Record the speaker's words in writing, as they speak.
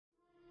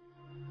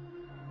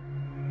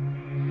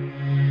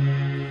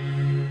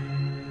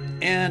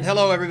And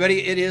hello,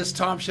 everybody. It is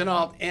Tom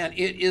Chenault, and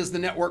it is the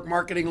Network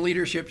Marketing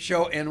Leadership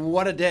Show. And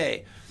what a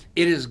day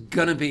it is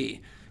going to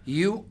be.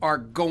 You are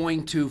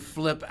going to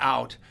flip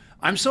out.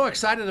 I'm so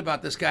excited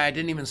about this guy, I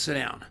didn't even sit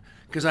down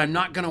because I'm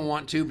not going to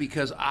want to,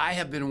 because I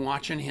have been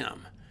watching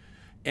him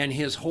and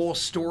his whole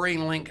story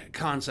link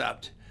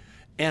concept.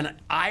 And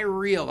I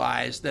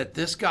realized that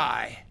this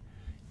guy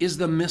is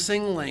the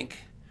missing link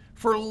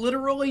for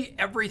literally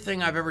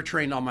everything I've ever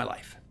trained all my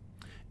life.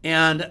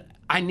 And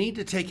I need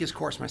to take his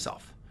course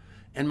myself.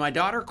 And my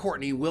daughter,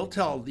 Courtney, will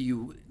tell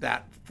you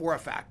that for a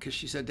fact, because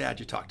she said, Dad,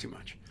 you talk too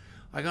much.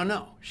 I go,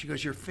 no. She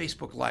goes, your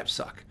Facebook Lives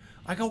suck.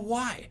 I go,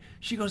 why?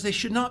 She goes, they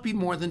should not be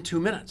more than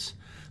 2 minutes.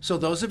 So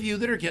those of you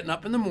that are getting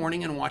up in the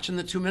morning and watching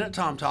the 2-minute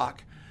Tom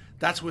Talk,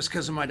 that's what's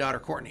because of my daughter,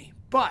 Courtney.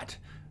 But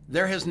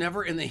there has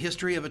never in the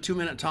history of a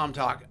 2-minute Tom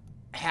Talk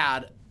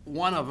had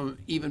one of them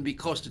even be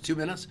close to 2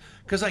 minutes,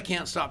 because I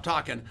can't stop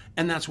talking,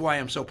 and that's why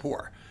I'm so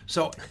poor.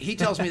 So he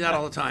tells me that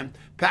all the time.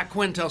 Pat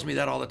Quinn tells me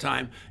that all the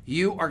time.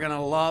 You are going to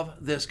love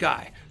this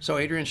guy. So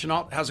Adrian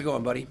Chenault, how's it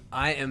going, buddy?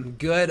 I am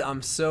good.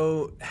 I'm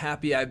so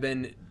happy. I've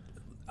been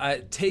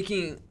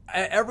taking,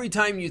 every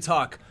time you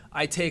talk,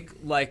 I take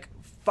like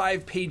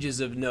 5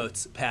 pages of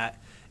notes,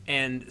 Pat.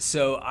 And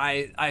so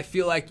I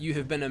feel like you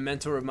have been a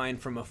mentor of mine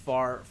from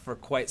afar for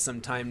quite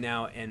some time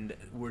now, and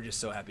we're just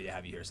so happy to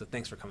have you here. So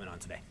thanks for coming on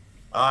today.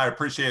 I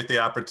appreciate the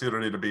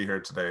opportunity to be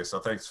here today. So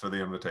thanks for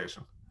the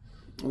invitation.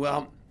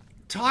 Well,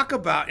 talk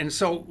about, and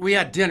so we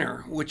had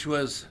dinner, which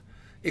was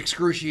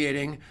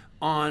excruciating,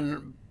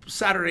 on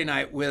Saturday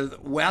night with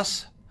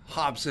Wes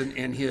Hobson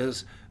and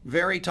his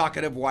very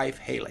talkative wife,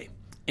 Haley.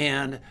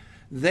 And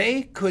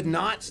they could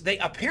not,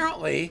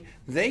 apparently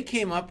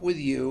came up with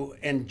you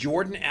and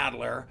Jordan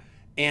Adler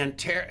and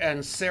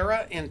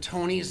Sarah and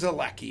Tony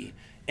Zalecki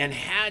and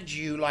had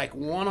you like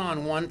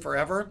one-on-one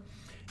forever.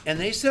 And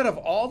they said of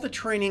all the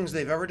trainings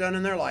they've ever done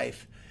in their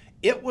life,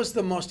 it was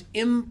the most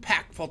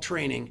impactful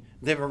training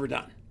they've ever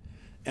done.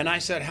 And I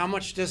said, how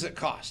much does it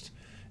cost?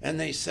 And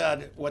they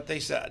said what they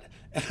said.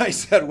 And I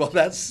said, well,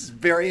 that's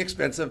very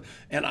expensive,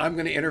 and I'm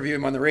going to interview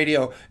him on the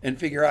radio and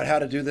figure out how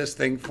to do this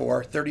thing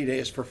for 30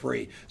 days for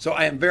free. So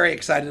I am very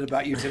excited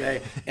about you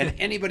today, and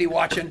anybody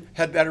watching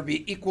had better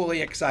be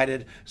equally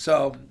excited.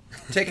 So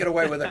take it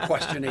away with a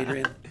question,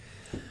 Adrian.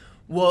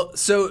 Well,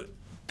 so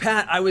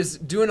Pat, I was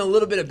doing a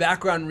little bit of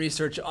background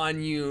research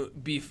on you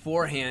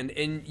beforehand,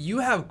 and you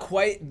have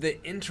quite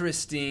the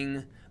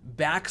interesting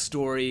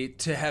backstory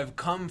to have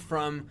come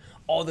from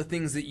all the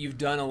things that you've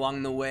done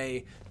along the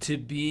way to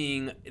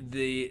being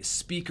the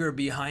speaker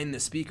behind the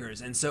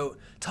speakers. And so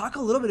talk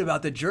a little bit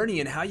about the journey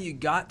and how you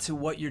got to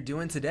what you're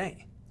doing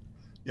today.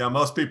 Yeah,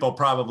 most people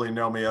probably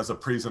know me as a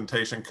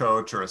presentation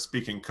coach or a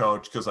speaking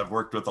coach because I've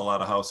worked with a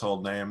lot of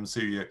household names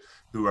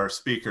who are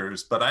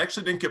speakers, but I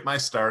actually didn't get my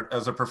start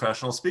as a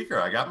professional speaker.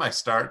 I got my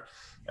start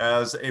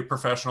as a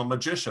professional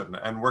magician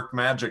and worked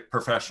magic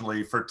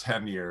professionally for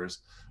 10 years.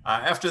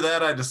 After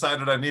that, I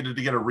decided I needed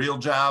to get a real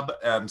job,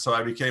 and so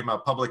I became a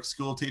public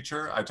school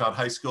teacher. I taught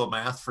high school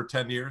math for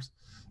 10 years.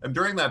 And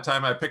during that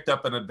time, I picked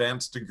up an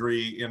advanced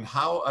degree in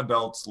how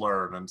adults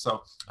learn. And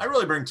so I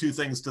really bring 2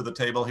 things to the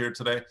table here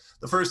today.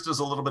 The first is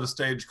a little bit of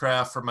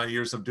stagecraft from my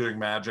years of doing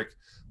magic.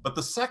 But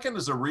the second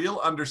is a real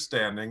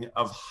understanding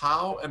of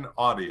how an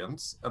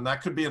audience, and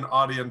that could be an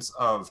audience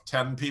of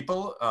 10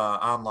 people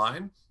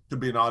online,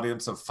 could be an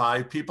audience of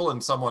 5 people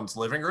in someone's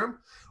living room,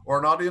 or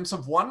an audience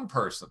of 1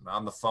 person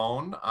on the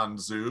phone, on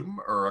Zoom,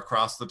 or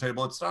across the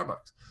table at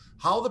Starbucks.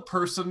 How the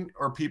person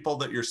or people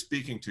that you're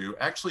speaking to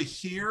actually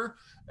hear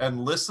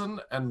and listen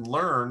and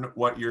learn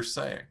what you're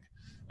saying.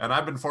 And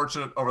I've been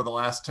fortunate over the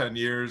last 10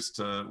 years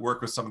to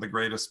work with some of the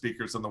greatest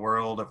speakers in the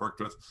world. I've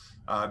worked with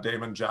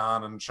Damon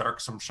John and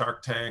Sharks from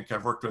Shark Tank.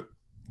 I've worked with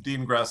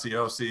Dean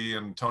Graziosi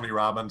and Tony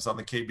Robbins on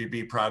the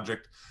KBB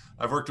project.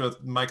 I've worked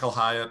with Michael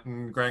Hyatt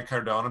and Grant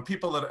Cardone and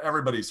people that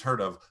everybody's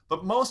heard of.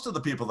 But most of the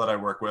people that I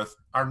work with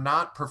are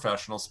not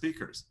professional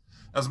speakers.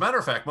 As a matter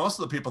of fact, most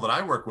of the people that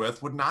I work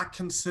with would not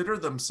consider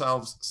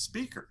themselves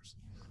speakers.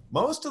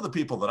 Most of the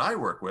people that I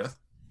work with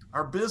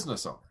are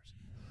business owners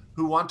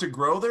who want to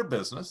grow their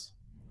business,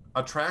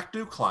 attract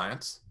new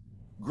clients,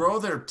 grow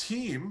their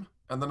team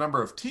and the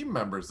number of team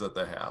members that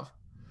they have.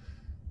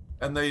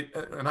 And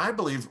I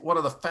believe one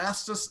of the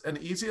fastest and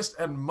easiest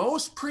and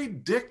most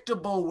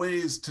predictable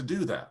ways to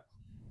do that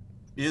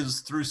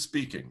is through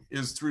speaking,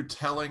 is through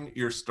telling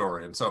your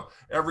story. And so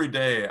every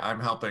day I'm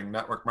helping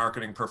network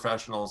marketing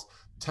professionals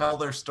tell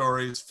their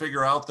stories,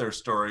 figure out their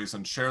stories,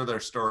 and share their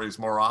stories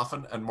more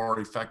often and more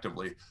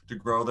effectively to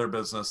grow their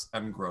business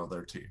and grow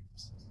their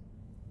teams.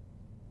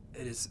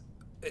 It is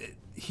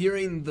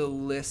hearing the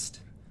list,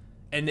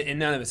 and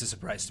none of it's a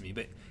surprise to me,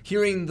 but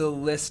hearing the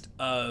list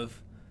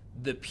of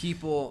the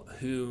people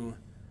who,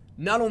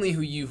 not only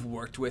who you've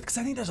worked with, because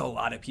I think there's a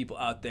lot of people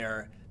out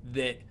there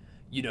that,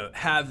 you know,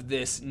 have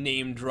this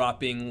name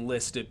dropping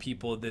list of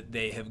people that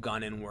they have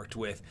gone and worked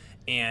with,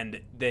 and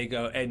they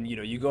go, and, you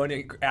know, you go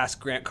and ask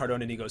Grant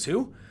Cardone and he goes,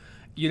 who?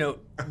 You know,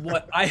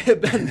 what I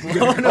have been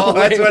blown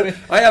away with.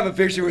 I have a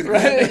picture with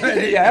Grant.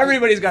 Right? Yeah,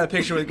 everybody's got a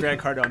picture with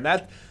Grant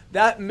Cardone.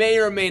 that may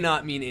or may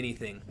not mean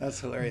anything. That's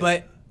hilarious.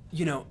 But,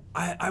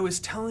 I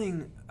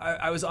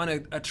was on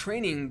a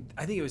training,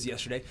 I think it was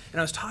yesterday, and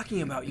I was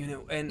talking about,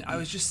 and I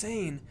was just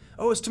saying,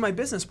 it's to my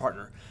business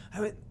partner.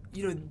 I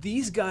went,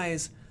 these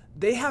guys,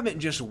 they haven't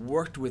just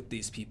worked with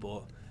these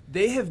people.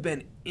 They have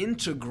been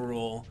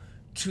integral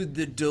to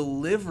the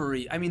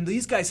delivery. I mean,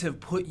 these guys have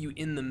put you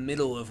in the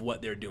middle of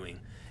what they're doing.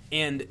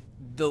 And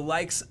the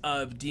likes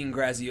of Dean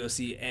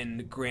Graziosi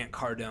and Grant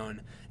Cardone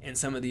and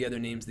some of the other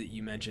names that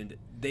you mentioned,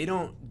 they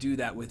don't do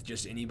that with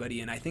just anybody.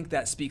 And I think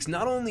that speaks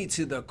not only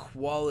to the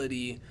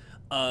quality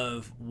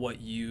of what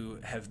you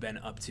have been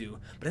up to,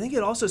 but I think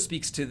it also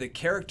speaks to the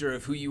character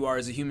of who you are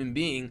as a human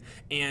being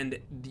and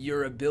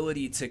your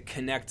ability to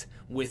connect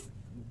with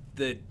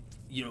the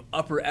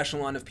upper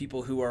echelon of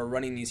people who are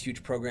running these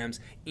huge programs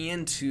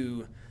and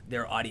to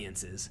their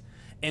audiences.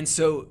 And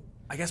so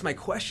I guess my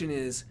question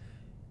is,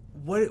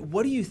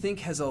 what do you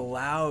think has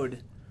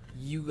allowed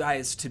you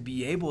guys to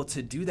be able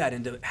to do that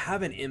and to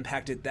have an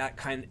impact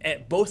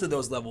at both of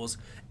those levels,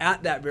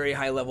 at that very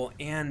high level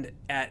and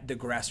at the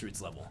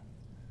grassroots level?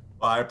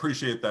 Well, I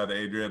appreciate that,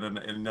 Adrian,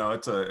 and no,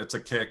 it's a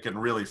kick and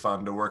really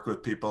fun to work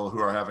with people who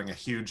are having a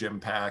huge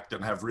impact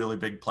and have really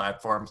big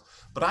platforms.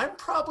 But I'm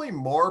probably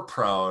more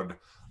proud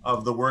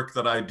of the work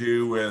that I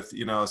do with,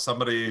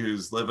 somebody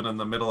who's living in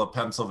the middle of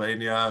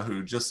Pennsylvania,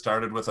 who just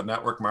started with a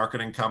network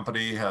marketing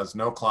company, has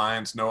no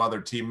clients, no other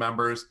team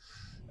members,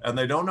 and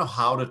they don't know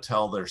how to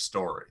tell their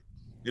story.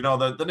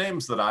 The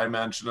names that I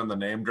mentioned and the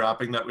name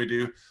dropping that we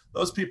do,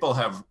 those people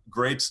have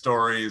great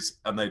stories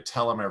and they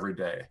tell them every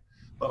day.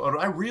 But what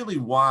I really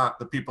want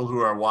the people who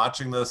are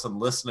watching this and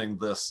listening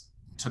this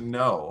to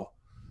know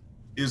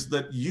is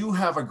that you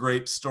have a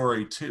great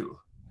story too.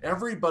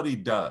 Everybody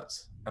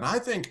does. And I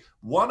think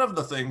one of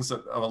the things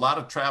that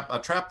a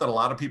trap that a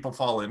lot of people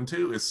fall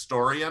into is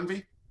story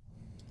envy.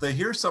 They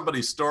hear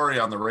somebody's story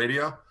on the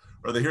radio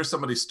or they hear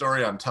somebody's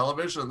story on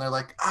television and they're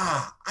like,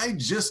 I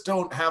just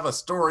don't have a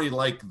story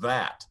like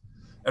that.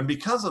 And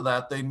because of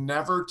that, they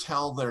never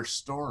tell their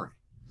story.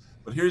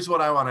 But here's what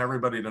I want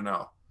everybody to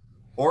know.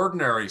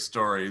 Ordinary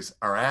stories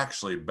are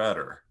actually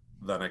better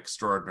than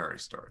extraordinary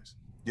stories.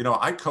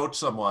 I coach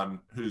someone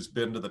who's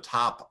been to the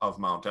top of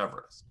Mount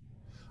Everest.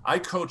 I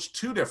coach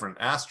 2 different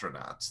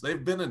astronauts.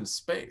 They've been in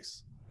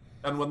space.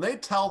 And when they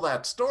tell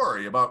that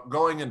story about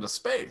going into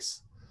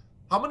space,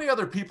 how many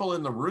other people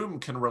in the room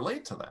can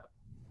relate to that?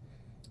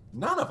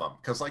 None of them,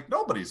 because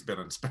nobody's been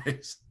in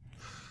space.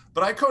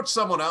 But I coach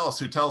someone else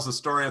who tells a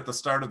story at the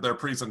start of their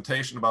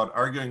presentation about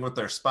arguing with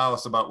their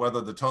spouse about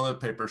whether the toilet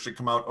paper should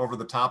come out over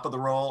the top of the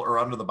roll or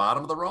under the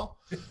bottom of the roll.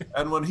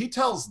 And when he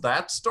tells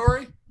that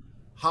story,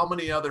 how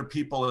many other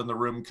people in the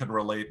room can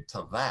relate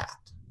to that?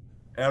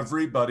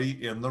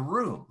 Everybody in the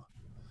room.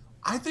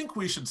 I think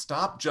we should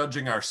stop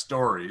judging our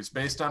stories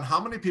based on how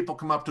many people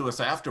come up to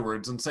us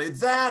afterwards and say,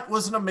 that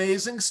was an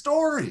amazing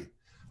story.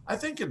 I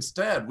think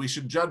instead we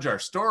should judge our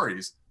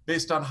stories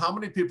based on how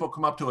many people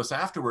come up to us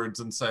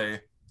afterwards and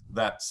say,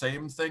 that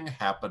same thing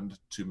happened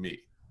to me.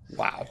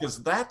 Wow.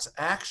 Because that's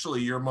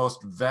actually your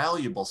most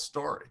valuable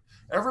story.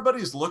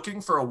 Everybody's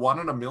looking for a 1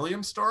 in a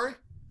million story.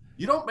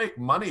 You don't make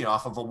money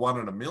off of a 1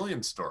 in a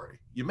million story.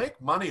 You make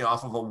money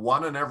off of a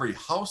 1 in every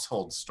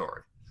household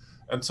story.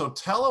 And so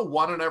tell a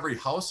 1 in every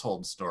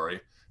household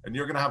story, and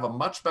you're going to have a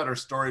much better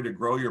story to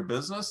grow your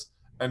business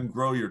and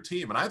grow your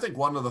team. And I think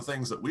one of the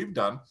things that we've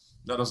done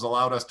that has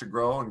allowed us to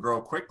grow and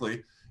grow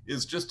quickly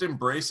is just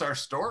embrace our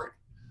story.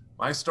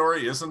 My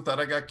story isn't that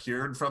I got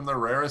cured from the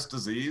rarest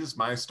disease.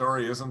 My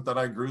story isn't that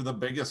I grew the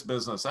biggest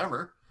business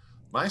ever.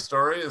 My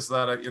story is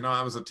that,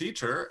 I was a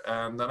teacher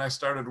and then I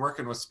started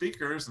working with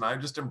speakers and I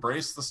just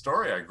embraced the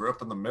story. I grew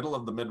up in the middle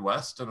of the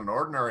Midwest in an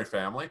ordinary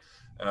family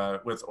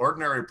with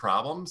ordinary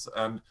problems.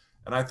 And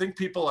I think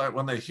people,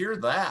 when they hear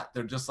that,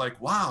 they're just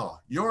like, wow,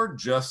 you're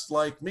just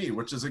like me,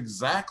 which is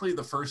exactly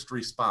the first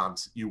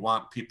response you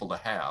want people to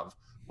have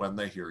when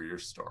they hear your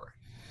story.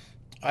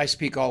 I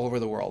speak all over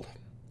the world.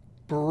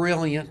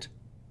 Brilliant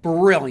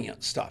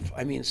stuff.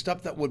 I mean,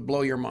 stuff that would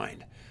blow your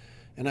mind.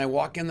 And I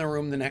walk in the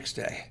room the next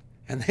day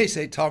and they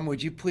say, Tom,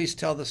 would you please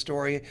tell the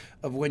story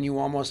of when you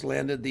almost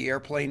landed the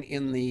airplane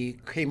in the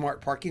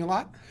Kmart parking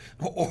lot?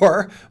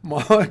 Or,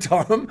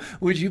 Tom,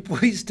 would you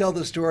please tell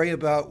the story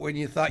about when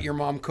you thought your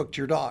mom cooked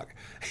your dog?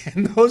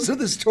 And those are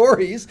the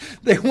stories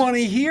they want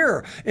to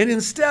hear. And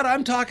instead,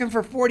 I'm talking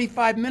for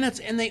 45 minutes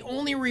and they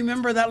only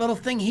remember that little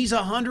thing. He's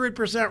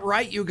 100%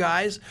 right, you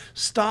guys.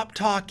 Stop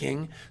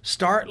talking,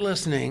 start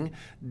listening,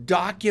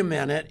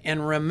 document it,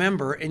 and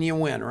remember, and you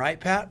win. Right,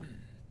 Pat?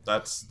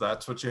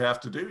 That's what you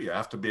have to do. You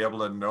have to be able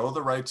to know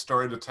the right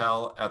story to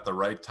tell at the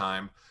right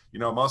time.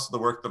 Most of the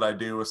work that I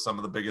do with some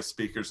of the biggest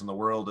speakers in the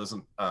world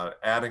isn't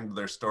adding to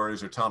their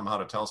stories or telling them how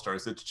to tell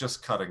stories. It's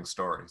just cutting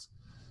stories.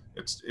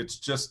 It's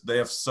just, they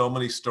have so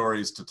many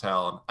stories to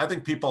tell. And I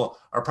think people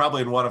are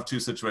probably in one of 2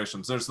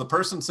 situations. There's the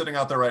person sitting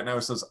out there right now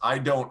who says, I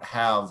don't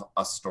have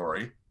a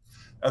story.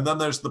 And then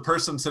there's the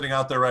person sitting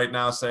out there right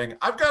now saying,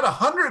 I've got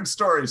 100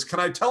 stories. Can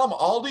I tell them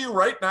all to you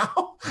right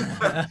now?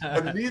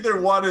 And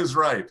neither one is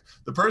right.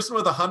 The person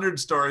with 100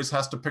 stories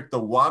has to pick the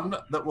one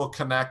that will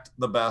connect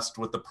the best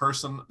with the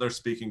person they're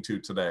speaking to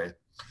today.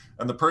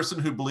 And the person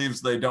who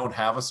believes they don't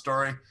have a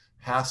story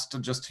has to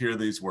just hear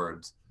these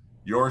words.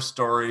 Your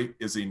story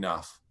is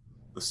enough.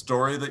 The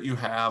story that you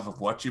have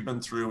of what you've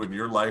been through in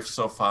your life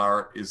so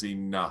far is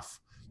enough.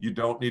 You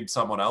don't need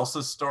someone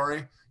else's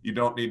story. You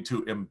don't need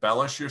to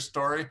embellish your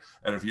story.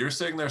 And if you're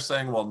sitting there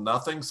saying, well,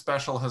 nothing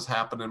special has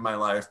happened in my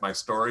life, my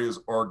story is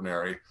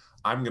ordinary,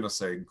 I'm going to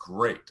say,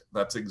 great.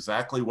 That's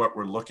exactly what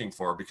we're looking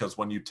for, because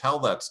when you tell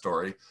that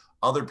story,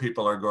 other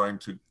people are going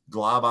to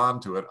glob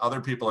onto it.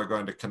 Other people are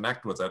going to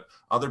connect with it.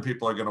 Other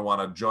people are going to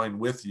want to join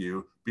with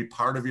you, be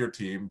part of your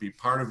team, be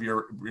part of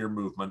your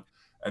movement,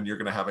 and you're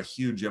going to have a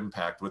huge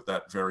impact with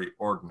that very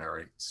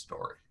ordinary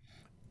story.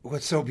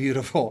 What's so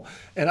beautiful.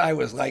 And I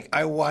was like,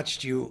 I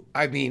watched you.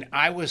 I mean,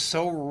 I was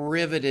so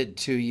riveted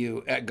to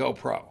you at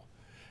GoPro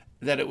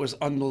that it was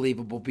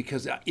unbelievable,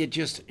 because it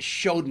just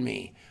showed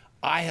me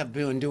I have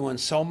been doing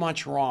so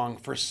much wrong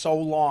for so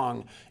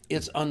long.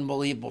 It's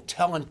unbelievable.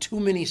 Telling too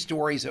many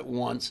stories at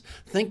once,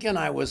 thinking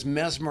I was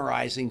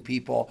mesmerizing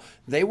people.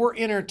 They were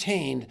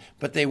entertained,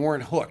 but they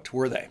weren't hooked,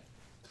 were they?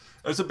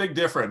 There's a big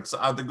difference.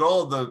 The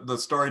goal of the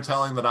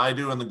storytelling that I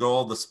do and the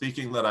goal of the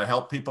speaking that I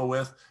help people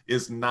with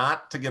is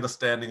not to get a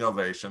standing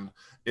ovation.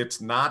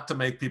 It's not to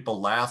make people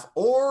laugh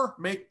or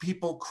make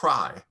people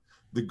cry.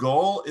 The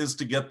goal is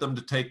to get them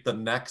to take the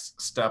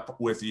next step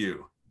with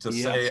you, to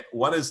say,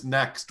 what is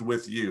next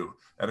with you?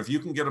 And if you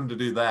can get them to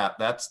do that,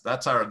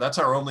 that's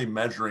our only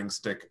measuring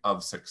stick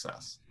of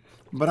success.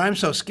 But I'm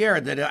so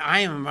scared that I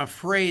am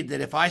afraid that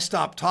if I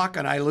stop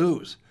talking, I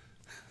lose.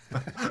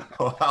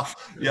 Well,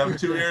 you have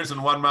 2 ears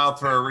and 1 mouth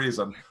for a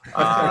reason.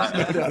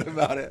 No doubt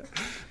about it.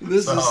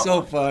 This is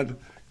so fun.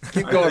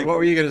 Keep going. What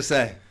were you going to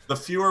say? The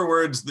fewer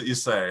words that you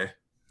say,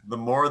 the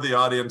more the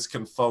audience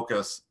can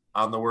focus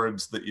on the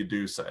words that you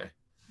do say.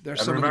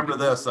 And remember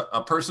this,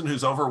 a person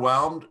who's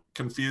overwhelmed,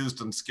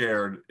 confused, and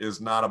scared is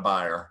not a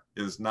buyer,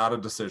 is not a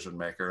decision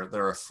maker.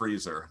 They're a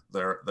freezer.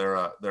 They're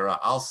a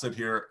I'll sit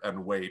here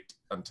and wait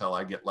until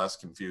I get less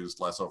confused,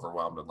 less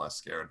overwhelmed, and less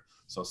scared.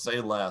 So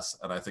say less,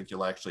 and I think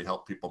you'll actually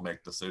help people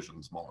make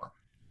decisions more.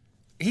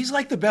 He's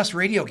like the best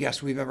radio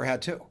guest we've ever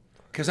had, too.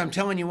 Because I'm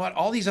telling you what,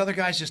 all these other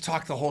guys just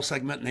talk the whole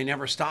segment and they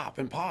never stop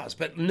and pause.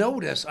 But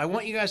notice, I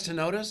want you guys to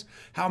notice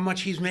how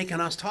much he's making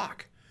us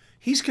talk.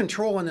 He's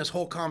controlling this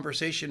whole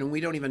conversation and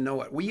we don't even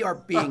know it. We are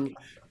being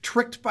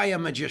tricked by a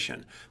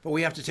magician, but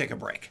we have to take a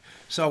break.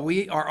 So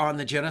we are on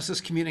the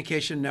Genesis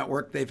Communication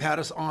Network. They've had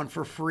us on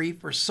for free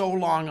for so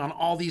long on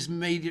all these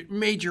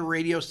major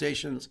radio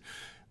stations.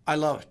 I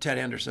love Ted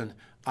Anderson.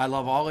 I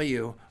love all of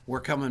you.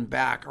 We're coming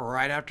back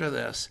right after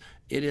this.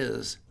 It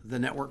is the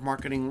Network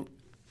Marketing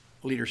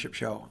Leadership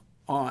Show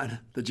on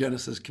the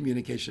Genesis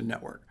Communication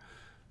Network.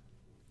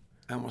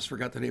 I almost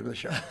forgot the name of the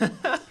show.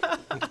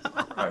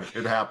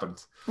 It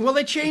happens. Well,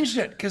 they changed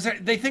it because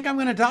they think I'm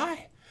going to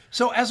die.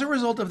 So as a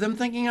result of them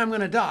thinking I'm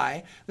going to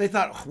die, they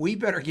thought, we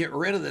better get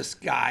rid of this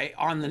guy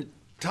on the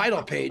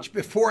title page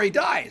before he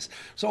dies.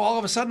 So all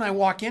of a sudden I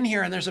walk in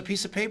here and there's a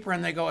piece of paper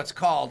and they go, it's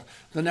called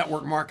the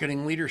Network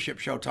Marketing Leadership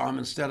Show, Tom,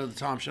 instead of the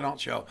Tom Chenault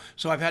Show.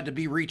 So I've had to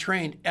be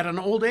retrained at an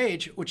old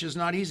age, which is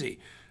not easy.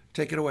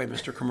 Take it away,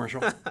 Mr.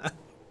 Commercial.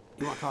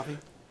 You want coffee?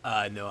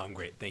 No, I'm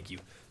great. Thank you.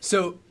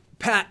 So,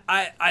 Pat,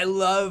 I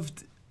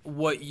loved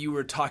what you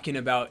were talking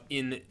about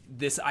in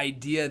this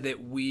idea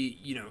that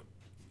we,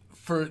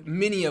 for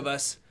many of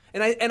us,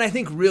 and I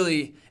think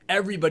really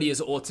everybody is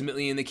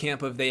ultimately in the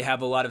camp of they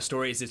have a lot of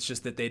stories. It's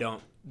just that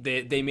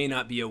they may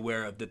not be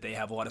aware of that they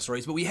have a lot of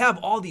stories, but we have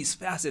all these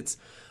facets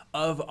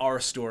of our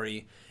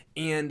story.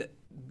 And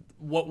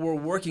what we're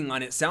working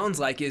on, it sounds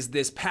like, is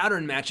this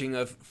pattern matching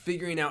of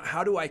figuring out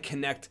how do I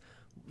connect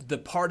the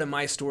part of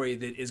my story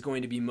that is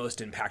going to be most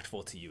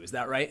impactful to you. Is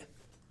that right?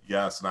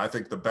 Yes. And I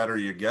think the better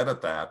you get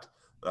at that,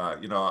 a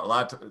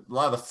lot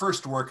of the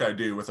first work I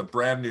do with a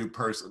brand new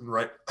person,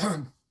 right,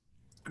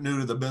 new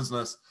to the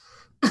business,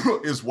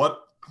 is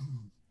what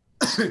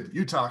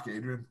you talk,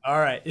 Adrian. All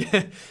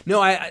right.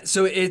 No,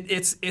 so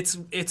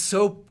it's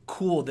so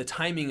cool, the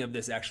timing of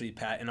this, actually,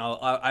 Pat. And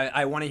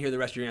I want to hear the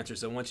rest of your answer.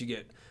 So once you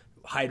get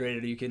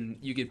hydrated,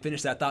 you can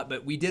finish that thought.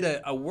 But we did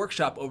a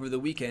workshop over the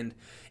weekend,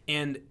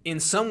 and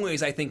in some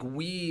ways, I think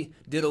we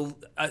did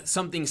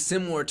something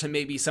similar to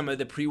maybe some of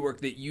the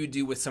pre-work that you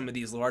do with some of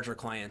these larger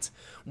clients,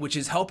 which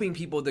is helping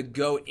people to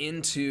go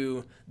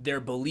into their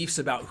beliefs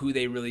about who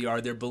they really are,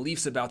 their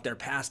beliefs about their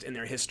past and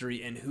their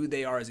history and who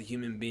they are as a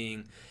human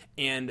being,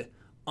 and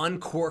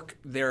uncork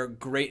their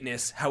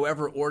greatness,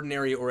 however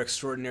ordinary or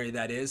extraordinary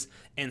that is,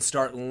 and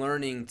start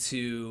learning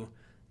to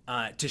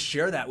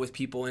share that with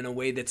people in a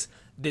way that's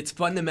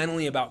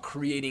fundamentally about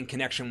creating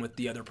connection with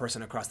the other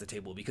person across the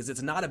table, because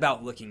it's not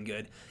about looking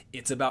good.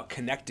 It's about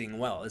connecting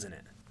well, isn't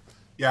it?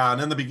 Yeah.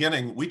 And in the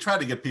beginning, we try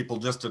to get people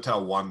just to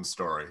tell one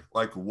story.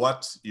 Like,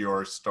 what's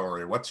your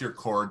story? What's your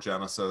core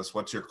genesis?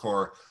 What's your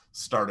core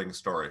starting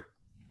story?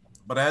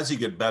 But as you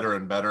get better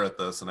and better at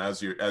this, and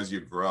as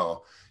you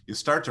grow, you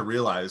start to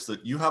realize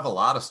that you have a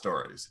lot of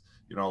stories.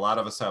 You know, a lot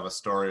of us have a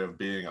story of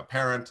being a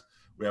parent.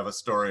 We have a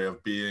story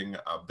of being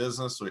a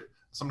business.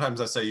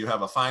 Sometimes I say you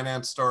have a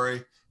finance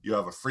story, you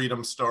have a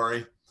freedom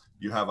story,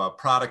 you have a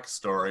product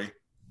story,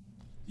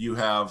 you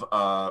have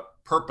a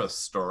purpose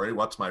story.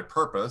 What's my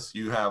purpose?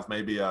 You have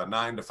maybe a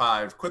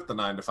 9-to-5, quit the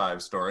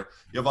 9-to-5 story.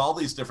 You have all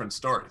these different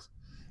stories.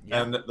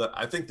 Yeah. And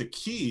I think the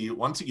key,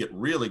 once you get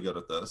really good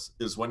at this,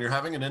 is when you're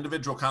having an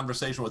individual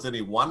conversation with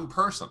any one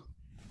person,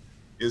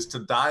 is to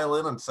dial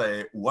in and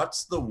say,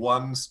 what's the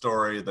one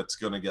story that's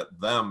going to get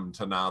them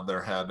to nod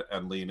their head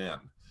and lean in?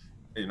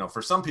 You know,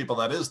 for some people,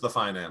 that is the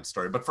finance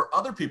story, but for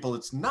other people,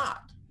 it's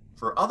not.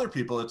 For other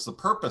people, it's the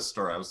purpose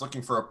story. I was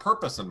looking for a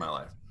purpose in my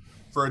life.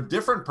 For a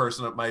different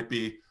person, it might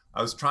be,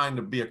 I was trying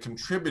to be a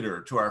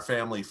contributor to our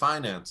family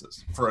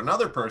finances. For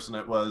another person,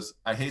 it was,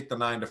 I hate the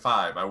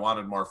 9-to-5. I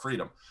wanted more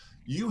freedom.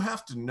 You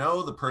have to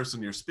know the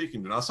person you're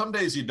speaking to. Now, some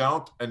days you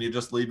don't, and you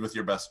just lead with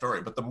your best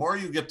story. But the more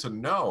you get to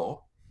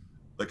know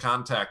the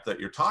contact that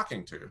you're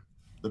talking to,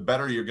 the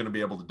better you're going to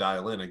be able to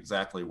dial in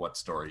exactly what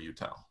story you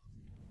tell.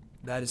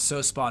 That is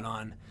so spot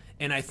on.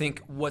 And I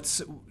think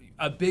what's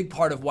a big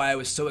part of why I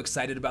was so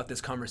excited about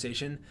this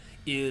conversation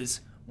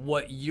is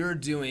what you're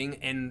doing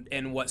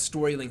and what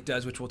StoryLink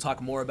does, which we'll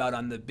talk more about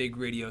on the big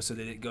radio so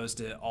that it goes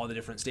to all the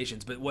different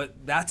stations. But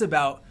what that's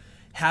about,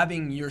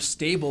 having your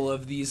stable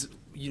of these,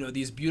 you know,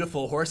 these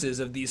beautiful horses,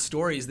 of these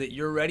stories that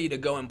you're ready to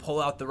go and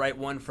pull out the right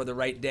one for the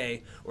right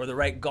day, or the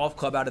right golf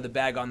club out of the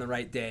bag on the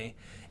right day.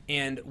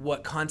 And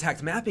what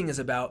contact mapping is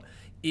about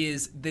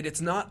is that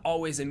it's not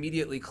always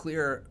immediately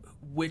clear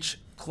which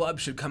club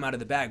should come out of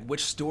the bag,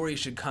 which story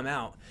should come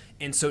out.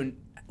 And so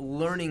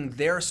learning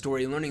their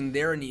story, learning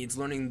their needs,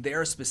 learning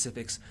their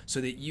specifics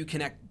so that you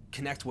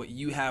connect what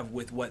you have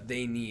with what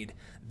they need.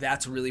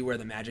 That's really where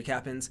the magic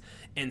happens.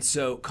 And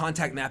so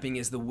contact mapping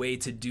is the way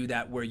to do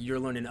that, where you're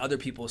learning other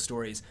people's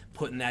stories,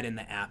 putting that in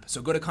the app.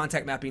 So go to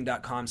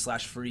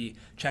contactmapping.com/free,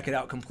 check it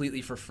out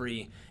completely for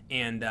free,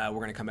 and we're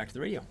going to come back to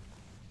the radio.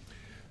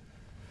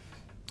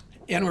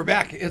 And we're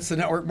back. It's the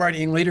Network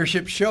Marketing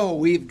Leadership Show.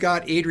 We've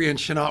got Adrian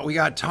Chenault, we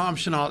got Tom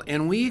Chenault,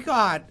 and we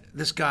got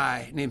this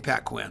guy named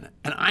Pat Quinn.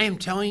 And I am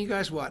telling you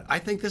guys what, I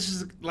think this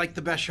is like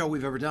the best show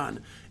we've ever done.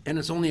 And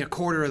it's only a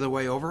quarter of the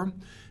way over,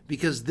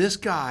 because this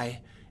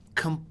guy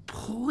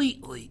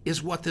completely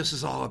is what this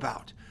is all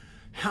about.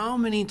 How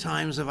many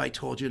times have I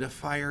told you to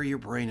fire your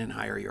brain and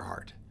hire your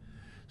heart?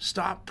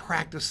 Stop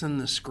practicing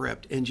the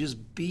script and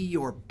just be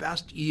your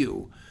best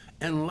you,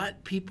 and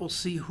let people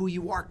see who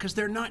you are, because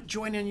they're not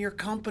joining your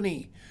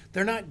company.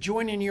 They're not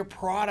joining your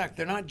product.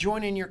 They're not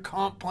joining your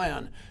comp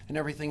plan and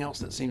everything else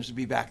that seems to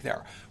be back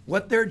there.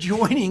 What they're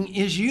joining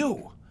is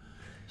you.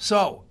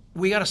 So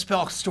we got to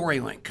spell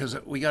StoryLink, because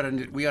we got to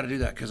do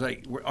that, because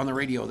on the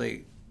radio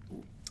they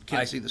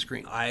can't see the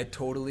screen. I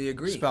totally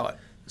agree. Spell it.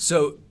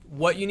 So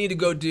what you need to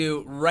go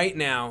do right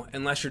now,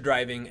 unless you're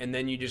driving, and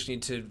then you just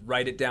need to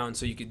write it down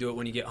so you can do it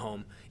when you get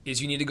home, is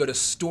you need to go to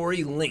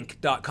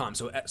storylink.com.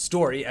 So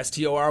story,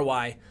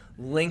 S-T-O-R-Y,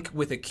 link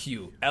with a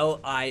Q,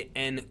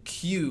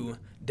 LINQ.com.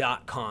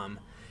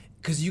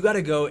 Because you got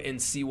to go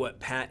and see what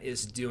Pat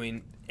is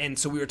doing. And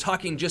so we were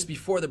talking just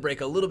before the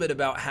break a little bit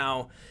about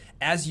how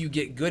as you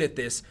get good at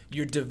this,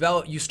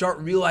 you start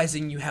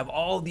realizing you have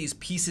all these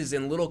pieces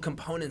and little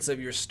components of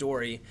your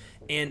story,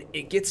 and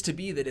it gets to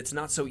be that it's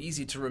not so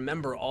easy to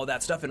remember all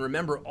that stuff and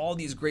remember all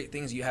these great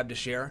things you have to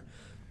share.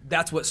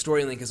 That's what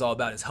StoryLink is all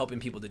about, is helping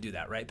people to do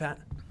that, right, Pat?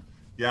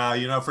 Yeah,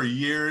 you know, for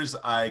years,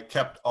 I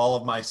kept all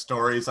of my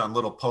stories on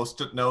little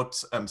Post-it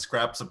notes and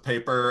scraps of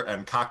paper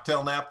and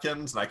cocktail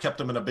napkins, and I kept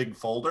them in a big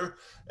folder,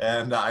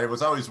 and I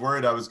was always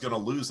worried I was going to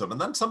lose them. And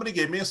then somebody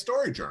gave me a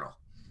story journal,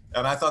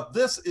 and I thought,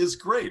 this is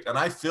great. And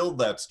I filled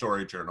that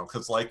story journal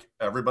because, like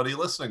everybody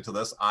listening to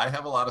this, I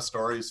have a lot of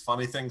stories,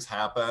 funny things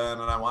happen,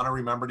 and I want to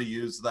remember to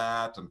use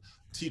that, and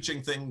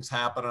teaching things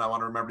happen, and I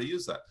want to remember to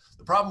use that.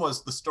 The problem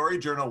was the story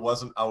journal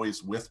wasn't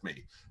always with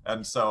me.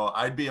 And so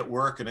I'd be at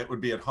work and it would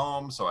be at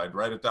home. So I'd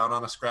write it down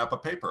on a scrap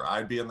of paper.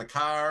 I'd be in the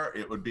car.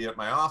 It would be at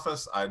my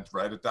office. I'd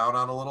write it down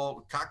on a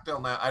little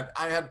cocktail.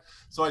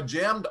 So I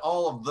jammed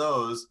all of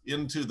those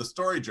into the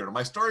story journal.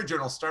 My story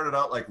journal started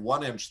out like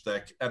 1 inch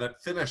thick, and it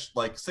finished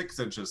like 6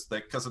 inches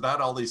thick because it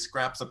had all these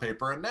scraps of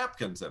paper and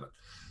napkins in it.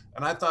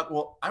 And I thought,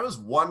 well, I was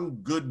one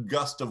good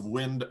gust of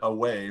wind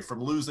away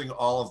from losing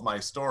all of my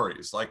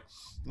stories.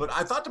 But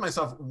I thought to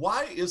myself,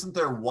 why isn't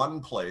there one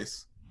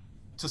place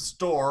to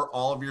store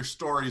all of your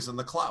stories in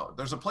the cloud?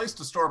 There's a place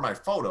to store my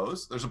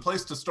photos. There's a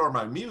place to store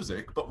my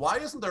music. But why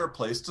isn't there a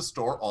place to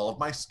store all of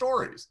my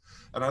stories?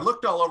 And I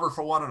looked all over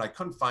for one and I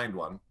couldn't find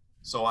one.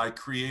 So I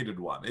created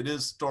one. It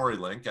is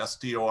StoryLink,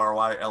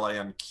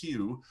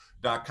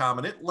 StoryLink.com,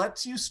 and it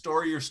lets you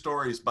store your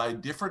stories by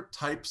different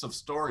types of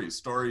stories.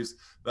 Stories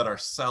that are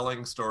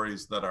selling,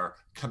 stories that are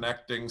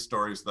connecting,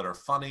 stories that are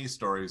funny,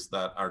 stories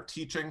that are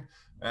teaching,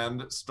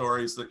 and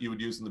stories that you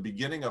would use in the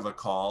beginning of a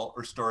call,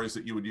 or stories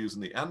that you would use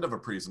in the end of a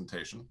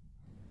presentation.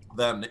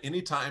 Then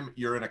anytime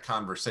you're in a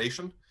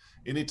conversation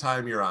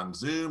anytime you're on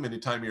Zoom,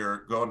 anytime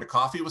you're going to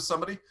coffee with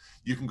somebody,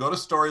 you can go to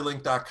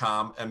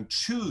storylink.com and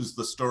choose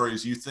the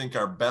stories you think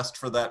are best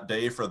for that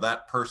day for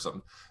that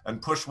person,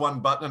 and push one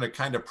button and it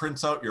kind of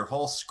prints out your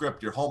whole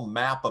script, your whole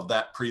map of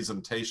that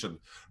presentation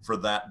for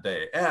that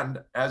day.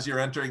 And as you're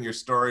entering your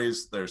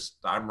stories,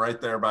 I'm right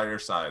there by your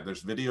side.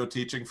 There's video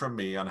teaching from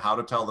me on how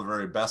to tell the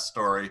very best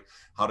story,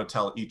 how to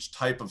tell each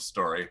type of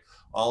story.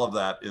 All of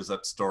that is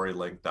at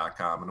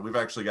storylink.com. And we've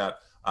actually got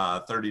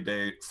a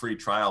 30-day free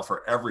trial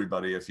for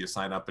everybody. If you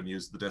sign up and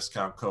use the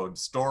discount code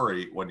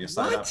STORY when you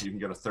sign up, you can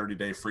get a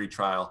 30-day free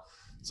trial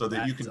so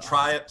that you can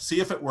try it, see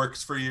if it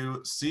works for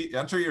you,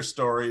 enter your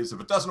stories. If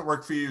it doesn't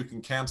work for you, you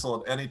can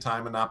cancel at any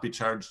time and not be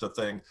charged a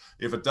thing.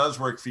 If it does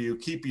work for you,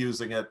 keep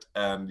using it,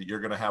 and you're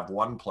going to have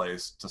one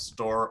place to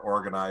store,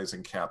 organize,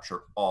 and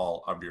capture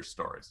all of your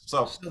stories.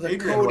 So the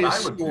Adrian, code what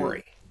is I would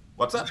STORY.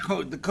 What's that?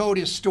 The code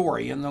is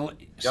STORY.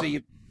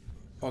 Yep.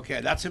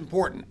 Okay, that's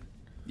important.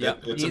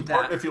 Yep, It's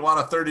important if you want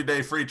a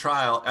 30-day free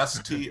trial.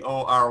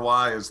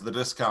 STORY is the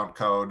discount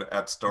code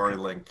at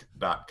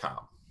storylink.com.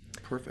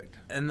 Perfect.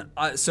 And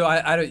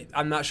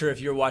I'm not sure if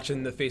you're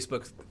watching the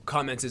Facebook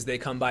comments as they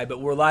come by, but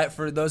we're live.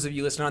 For those of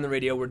you listening on the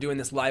radio, we're doing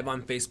this live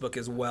on Facebook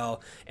as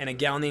well. And a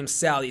gal named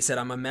Sally said,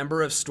 I'm a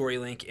member of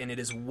StoryLink, and it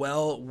is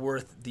well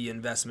worth the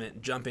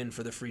investment. Jump in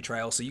for the free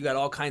trial. So you got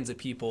all kinds of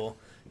people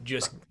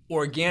just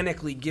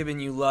organically giving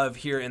you love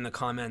here in the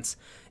comments.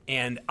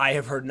 And I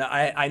have heard,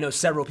 I know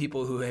several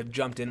people who have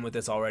jumped in with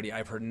this already.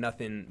 I've heard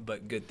nothing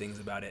but good things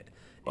about it.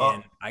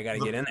 And I got to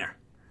get in there.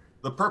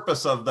 The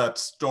purpose of that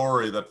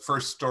story, that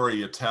first story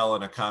you tell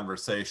in a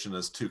conversation,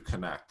 is to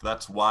connect.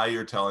 That's why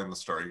you're telling the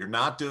story. You're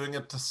not doing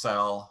it to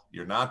sell.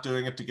 You're not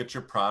doing it to get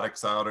your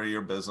products out or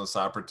your business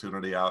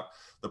opportunity out.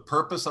 The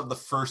purpose of the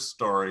first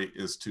story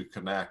is to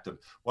connect. And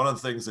one of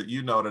the things that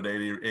you noted,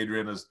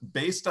 Adrian, is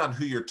based on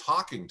who you're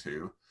talking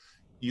to,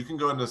 you can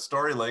go into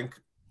StoryLink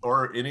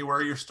or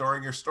anywhere you're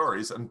storing your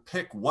stories and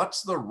pick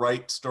what's the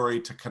right story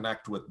to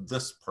connect with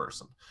this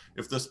person.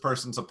 If this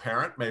person's a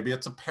parent, maybe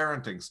it's a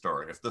parenting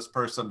story. If this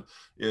person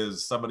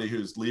is somebody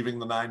who's leaving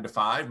the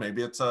 9-to-5,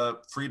 maybe it's a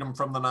freedom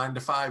from the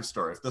 9-to-5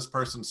 story. If this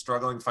person's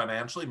struggling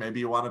financially, maybe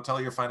you want to tell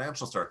your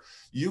financial story.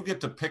 You get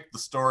to pick the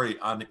story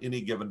on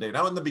any given day.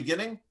 Now, in the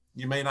beginning,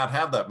 you may not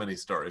have that many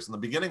stories. In the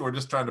beginning, we're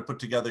just trying to put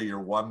together your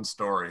one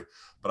story.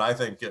 But I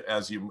think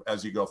as you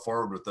go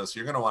forward with this,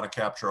 you're going to want to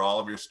capture all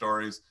of your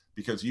stories,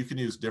 because you can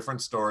use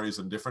different stories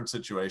in different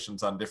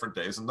situations on different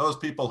days. And those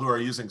people who are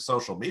using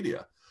social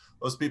media,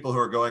 those people who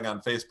are going on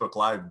Facebook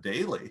Live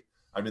daily,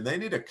 I mean, they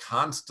need a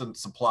constant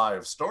supply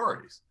of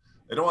stories.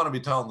 They don't want to be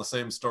telling the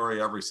same story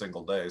every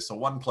single day. So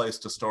one place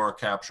to store,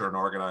 capture, and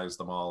organize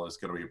them all is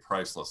going to be a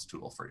priceless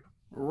tool for you.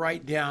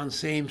 Write down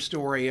same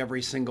story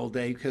every single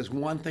day, because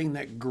one thing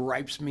that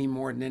gripes me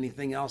more than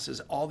anything else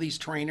is all these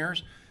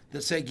trainers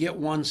that say get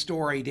one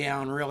story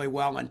down really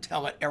well and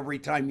tell it every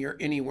time you're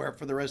anywhere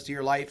for the rest of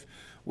your life,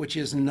 which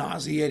is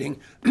nauseating.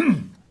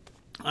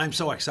 I'm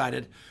so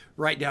excited.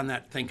 Write down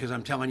that thing, because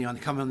I'm telling you,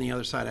 coming on the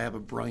other side, I have a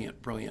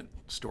brilliant, brilliant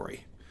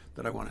story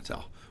that I want to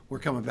tell. We're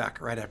coming back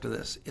right after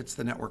this. It's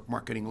the Network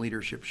Marketing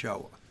Leadership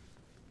Show.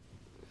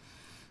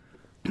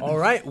 All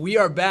right, we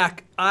are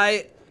back.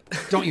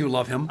 Don't you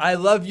love him? I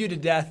love you to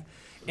death.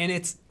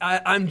 And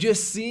I'm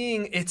just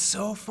seeing, it's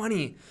so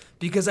funny,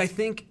 because I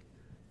think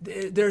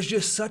there's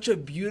just such a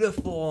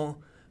beautiful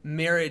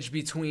marriage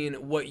between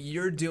what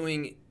you're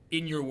doing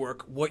in your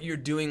work, what you're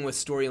doing with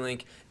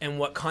StoryLink, and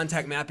what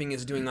contact mapping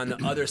is doing on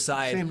the other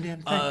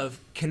side of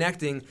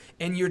connecting.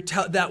 And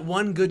that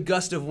one good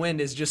gust of wind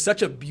is just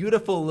such a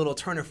beautiful little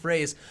turn of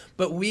phrase.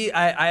 But we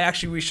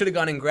should have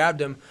gone and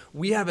grabbed him.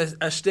 We have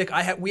a stick.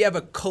 We have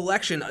a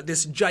collection,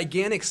 this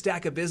gigantic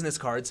stack of business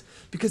cards,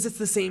 because it's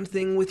the same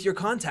thing with your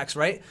contacts,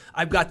 right?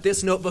 I've got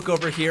this notebook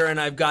over here, and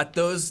I've got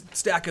those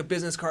stack of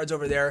business cards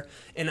over there,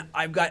 and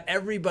I've got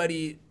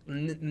everybody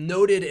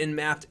noted and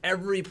mapped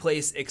every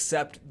place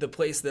except the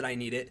place that I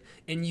need it.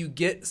 And you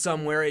get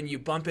somewhere and you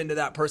bump into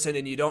that person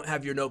and you don't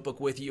have your notebook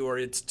with you, or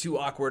it's too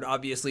awkward,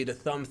 obviously, to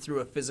thumb through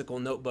a physical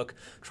notebook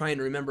trying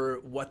to remember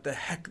what the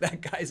heck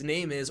that guy's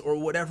name is or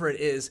whatever it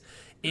is.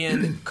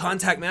 And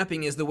contact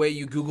mapping is the way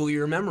you Google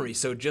your memory.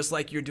 So just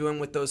like you're doing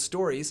with those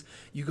stories,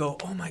 you go,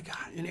 oh my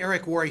God. And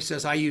Eric Worre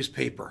says, I use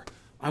paper.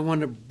 I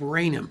want to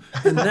brain him.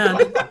 And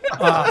then,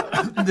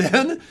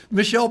 then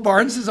Michelle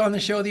Barnes is on the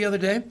show the other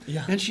day,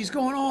 and she's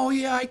going, oh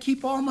yeah, I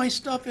keep all my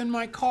stuff in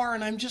my car,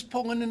 and I'm just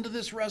pulling into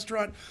this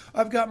restaurant.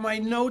 I've got my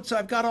notes,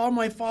 I've got all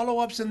my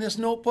follow-ups in this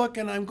notebook,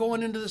 and I'm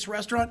going into this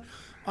restaurant.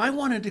 I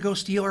wanted to go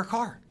steal her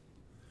car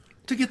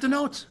to get the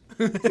notes.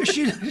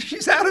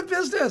 She's out of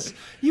business.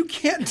 You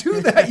can't do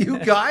that, you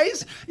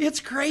guys. It's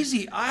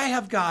crazy.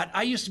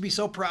 I used to be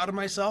so proud of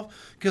myself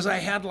because I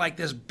had like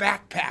this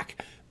backpack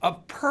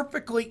of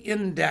perfectly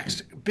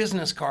indexed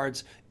business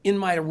cards in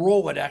my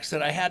Rolodex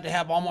that I had to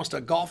have almost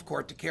a golf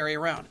court to carry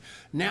around.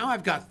 Now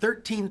I've got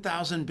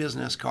 13,000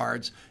 business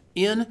cards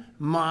in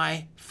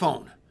my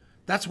phone.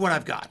 That's what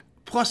I've got,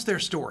 plus their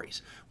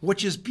stories,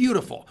 which is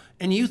beautiful.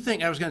 And you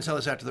think, I was going to tell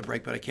this after the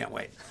break, but I can't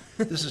wait.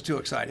 This is too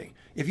exciting.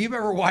 If you've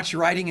ever watched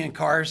Riding in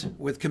Cars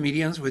with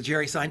Comedians with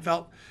Jerry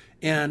Seinfeld,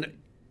 And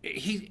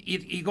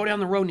you go down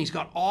the road and he's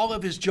got all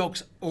of his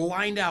jokes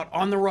lined out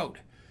on the road,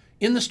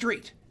 in the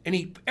street.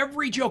 And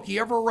every joke he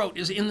ever wrote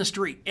is in the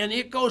street. And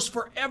it goes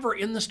forever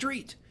in the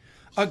street.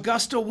 A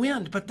gust of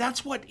wind, but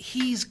that's what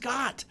he's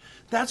got.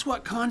 That's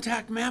what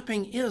contact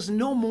mapping is,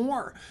 no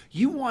more.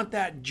 You want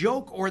that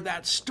joke or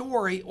that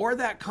story or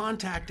that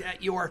contact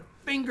at your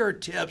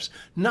fingertips,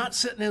 not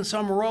sitting in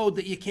some road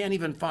that you can't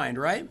even find,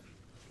 right?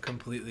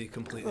 Completely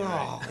right.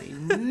 Holy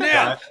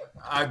no.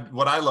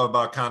 What I love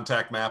about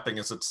contact mapping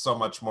is it's so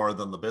much more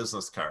than the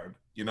business card.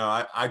 You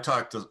know, I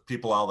talk to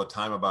people all the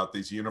time about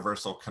these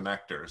universal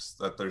connectors,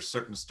 that there's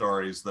certain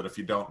stories that if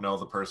you don't know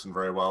the person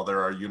very well,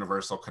 there are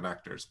universal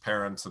connectors.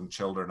 Parents and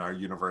children are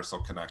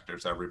universal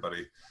connectors.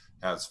 Everybody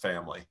has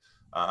family.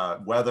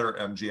 Weather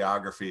and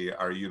geography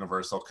are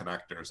universal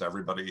connectors.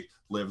 Everybody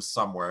lives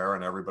somewhere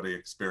and everybody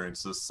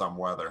experiences some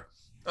weather.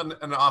 And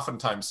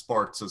oftentimes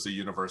sports is a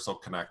universal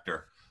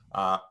connector.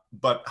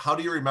 But how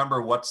do you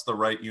remember what's the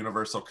right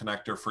universal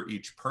connector for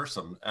each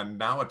person? And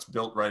now it's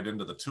built right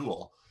into the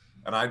tool.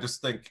 And I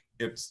just think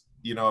it's,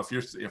 you know,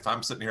 if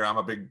I'm sitting here, I'm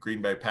a big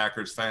Green Bay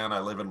Packers fan. I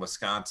live in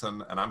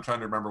Wisconsin, and I'm trying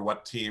to remember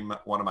what team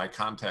one of my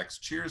contacts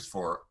cheers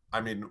for. I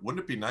mean,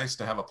 wouldn't it be nice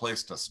to have a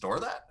place to store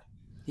that?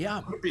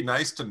 Yeah. Would it be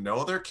nice to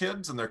know their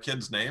kids and their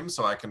kids' names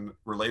so I can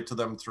relate to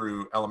them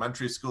through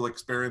elementary school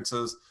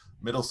experiences,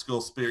 middle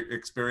school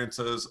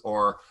experiences,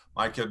 or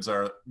my kids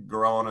are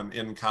grown and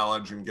in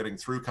college and getting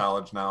through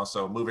college now,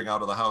 so moving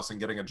out of the house and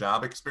getting a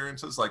job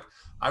experiences. Like,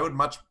 I would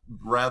much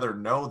rather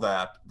know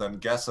that than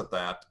guess at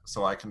that,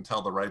 so I can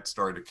tell the right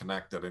story to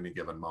connect at any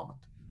given moment.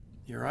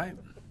 You're right.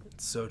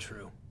 It's so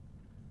true.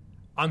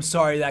 I'm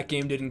sorry that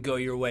game didn't go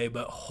your way,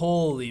 but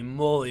holy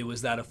moly,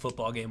 was that a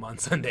football game on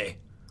Sunday.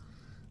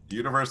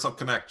 Universal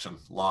connection,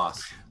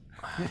 loss.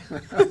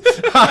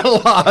 I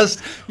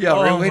lost. Yeah,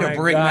 Oh way to my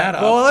bring God. that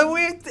up. Well,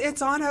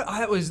 it's on.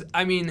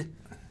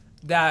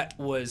 That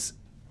was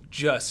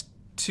just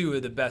two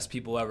of the best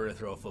people ever to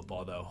throw a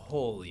football, though.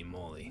 Holy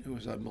moly. It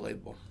was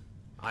unbelievable.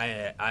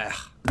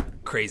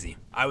 Crazy.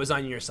 I was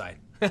on your side.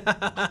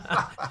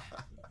 I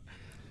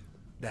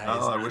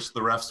wish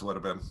the refs would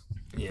have been.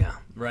 Yeah,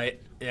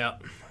 right. Yeah.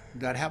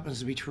 That happens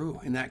to be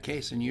true in that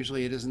case, and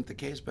usually it isn't the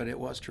case, but it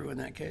was true in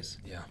that case.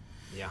 Yeah.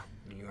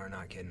 You are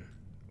not kidding.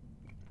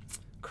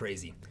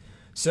 Crazy.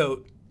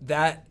 So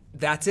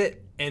that's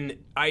it. And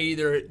I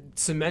either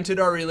cemented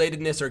our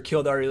relatedness or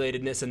killed our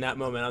relatedness in that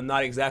moment. I'm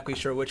not exactly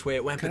sure which way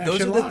it went, but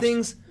those are the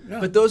things.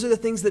 Yeah. But those are the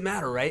things that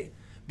matter, right?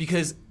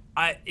 Because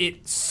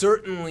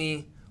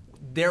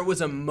there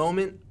was a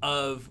moment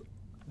of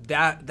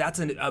that. That's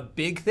a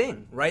big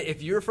thing, right?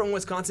 If you're from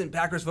Wisconsin,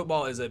 Packers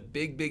football is a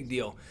big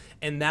deal,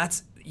 and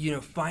that's, you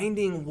know,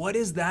 finding what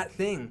is that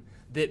thing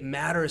that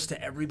matters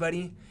to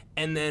everybody,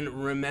 and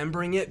then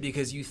remembering it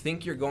because you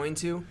think you're going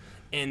to.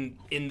 And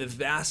in the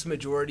vast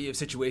majority of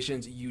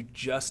situations, you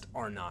just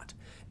are not.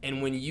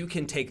 And when you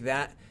can take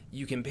that,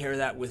 you can pair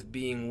that with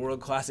being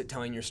world-class at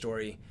telling your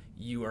story,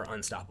 you are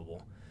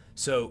unstoppable.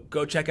 So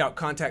go check out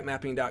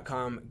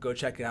contactmapping.com, go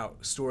check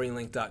out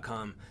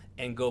storylink.com,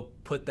 and go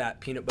put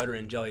that peanut butter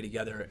and jelly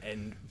together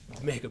and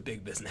make a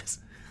big business.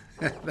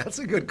 That's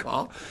a good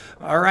call.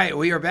 All right,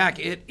 we are back.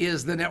 It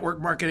is the Network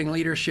Marketing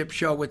Leadership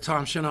Show with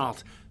Tom Chenault,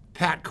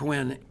 Pat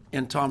Quinn,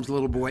 and Tom's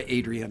little boy,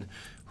 Adrian,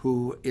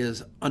 who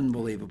is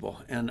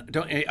unbelievable. And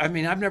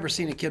I've never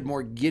seen a kid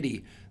more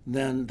giddy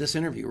than this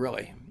interview,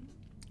 really,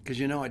 because,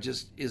 you know, it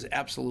just is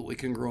absolutely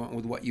congruent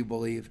with what you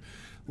believe.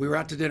 We were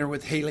out to dinner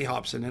with Haley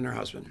Hobson and her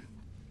husband,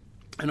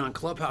 and on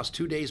Clubhouse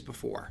 2 days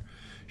before,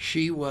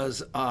 she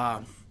was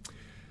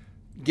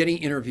getting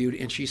interviewed,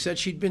 and she said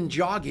she'd been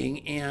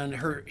jogging,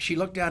 and she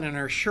looked down and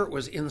her shirt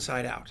was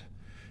inside out,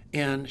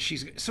 and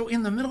so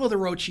in the middle of the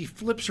road she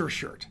flips her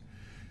shirt.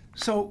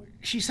 So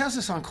she says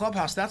this on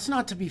Clubhouse. That's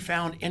not to be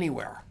found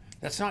anywhere.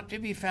 That's not to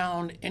be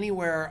found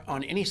anywhere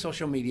on any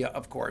social media,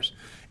 of course.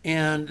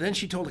 And then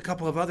she told a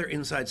couple of other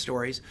inside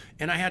stories.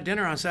 And I had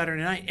dinner on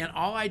Saturday night, and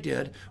all I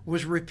did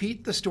was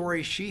repeat the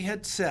story she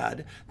had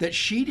said that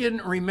she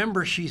didn't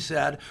remember she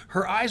said.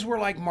 Her eyes were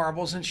like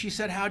marbles, and she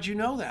said, "How'd you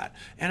know that?"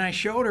 And I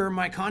showed her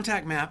my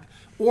contact map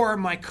or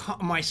my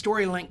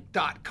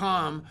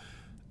storylink.com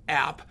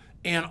app.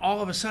 And all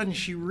of a sudden,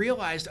 she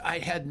realized I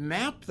had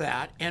mapped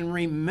that and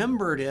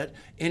remembered it,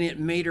 and it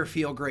made her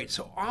feel great.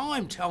 So all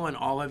I'm telling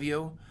all of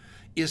you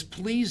is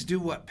please do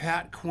what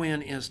Pat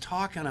Quinn is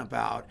talking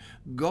about.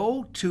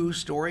 Go to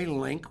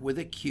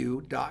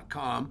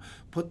storylink.com,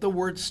 put the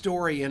word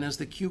story in as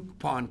the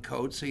coupon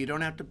code so you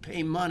don't have to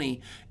pay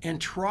money,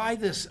 and try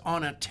this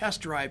on a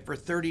test drive for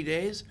 30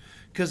 days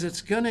because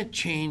it's going to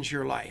change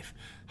your life.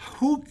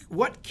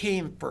 What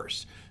came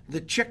first,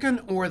 the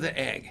chicken or the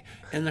egg?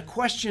 And the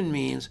question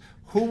means,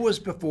 who was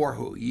before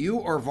who, you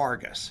or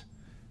Vargas?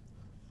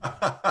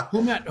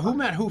 Who met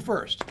who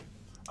first?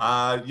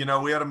 You know,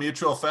 we had a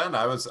mutual friend.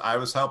 I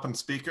was helping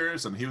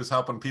speakers, and he was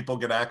helping people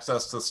get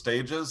access to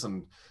stages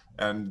and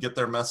get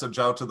their message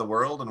out to the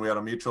world. And we had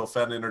a mutual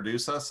friend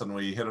introduce us, and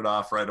we hit it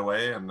off right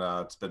away. And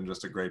it's been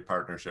just a great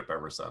partnership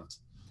ever since.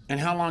 And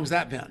how long's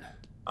that been?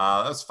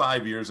 That's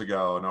 5 years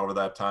ago, and over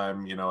that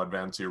time,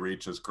 Advance Your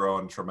Reach has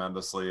grown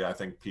tremendously. I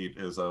think Pete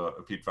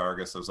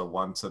Vargas is a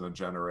once in a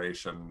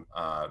generation,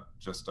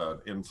 just an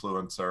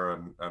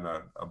influencer and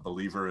a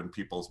believer in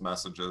people's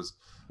messages.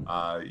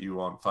 You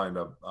won't find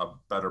a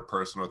better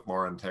person with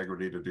more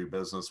integrity to do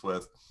business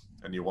with,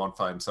 and you won't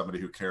find somebody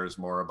who cares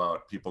more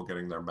about people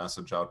getting their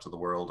message out to the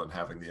world and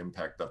having the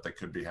impact that they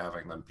could be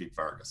having than Pete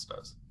Vargas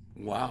does.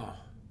 Wow.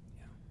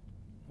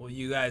 Well,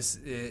 you guys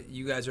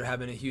are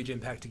having a huge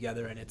impact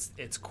together, and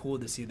it's cool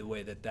to see the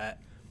way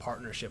that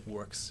partnership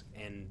works.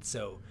 And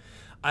so,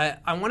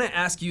 I want to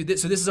ask you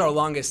this. So this is our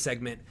longest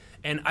segment,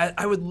 and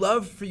I would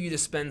love for you to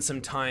spend some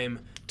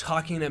time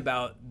talking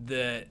about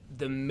the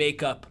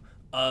makeup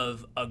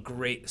of a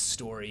great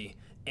story,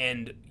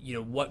 and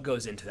what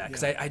goes into that.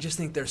 Because I just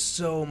think there's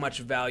so much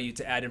value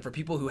to add, and for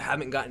people who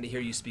haven't gotten to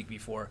hear you speak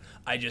before,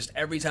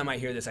 every time I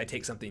hear this, I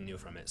take something new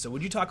from it. So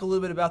would you talk a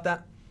little bit about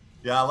that?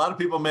 Yeah, a lot of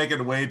people make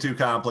it way too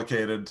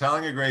complicated.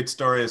 Telling a great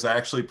story is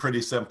actually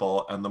pretty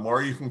simple, and the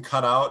more you can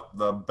cut out,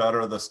 the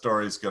better the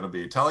story's going to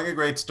be. Telling a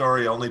great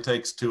story only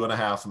takes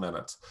 2.5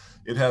 minutes.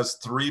 It has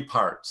 3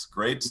 parts.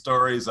 Great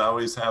stories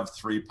always have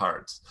 3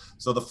 parts.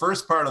 So the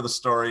first part of the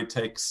story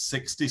takes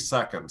 60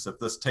 seconds. If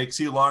this takes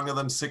you longer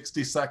than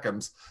 60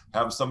 seconds,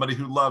 have somebody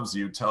who loves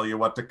you tell you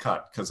what to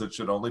cut, because it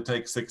should only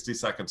take 60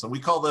 seconds. And we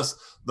call this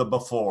the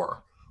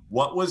before.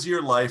 What was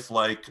your life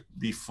like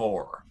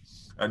before?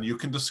 And you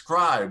can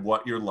describe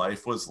what your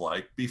life was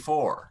like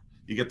before.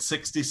 You get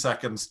 60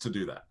 seconds to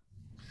do that.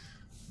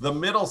 The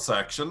middle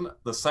section,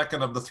 the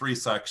second of the 3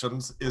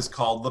 sections, is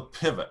called the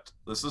pivot.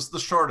 This is the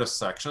shortest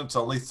section. It's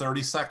only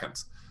 30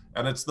 seconds.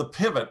 And it's the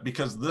pivot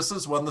because this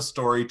is when the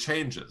story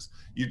changes.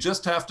 You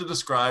just have to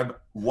describe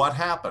what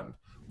happened,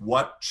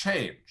 what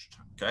changed.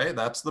 Okay,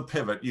 that's the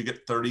pivot. You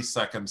get 30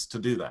 seconds to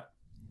do that.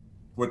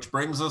 Which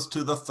brings us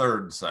to the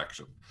third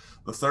section.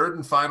 The third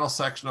and final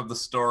section of the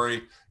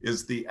story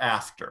is the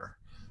after.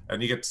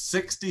 And you get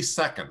 60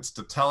 seconds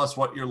to tell us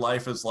what your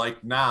life is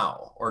like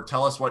now, or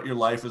tell us what your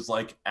life is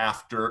like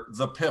after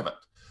the pivot.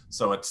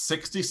 So it's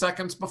 60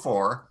 seconds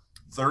before,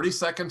 30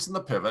 seconds in the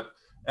pivot,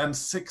 and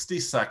 60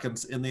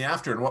 seconds in the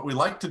after. And what we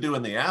like to do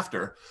in the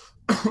after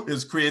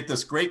is create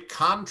this great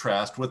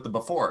contrast with the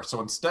before.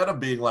 So instead of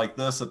being like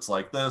this, it's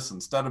like this.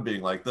 Instead of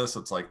being like this,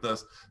 it's like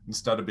this.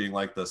 Instead of being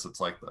like this, it's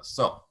like this.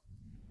 So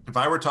if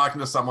I were talking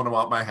to someone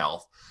about my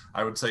health,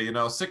 I would say,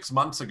 6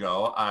 months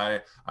ago, I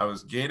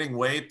was gaining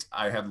weight,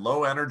 I had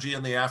low energy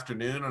in the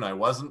afternoon, and I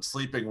wasn't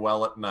sleeping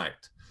well at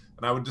night.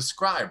 And I would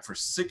describe for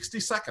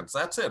 60 seconds,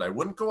 that's it. I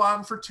wouldn't go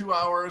on for 2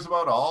 hours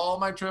about all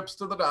my trips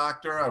to the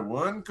doctor. I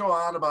wouldn't go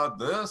on about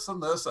this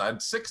and this. I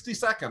had 60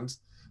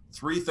 seconds,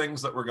 3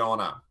 things that were going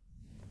on.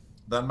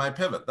 Then my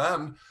pivot.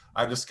 Then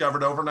I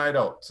discovered overnight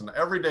oats. And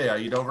every day I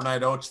eat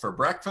overnight oats for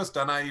breakfast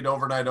and I eat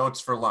overnight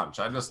oats for lunch.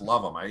 I just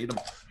love them. I eat them.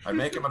 I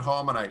make them at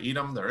home and I eat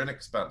them. They're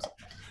inexpensive.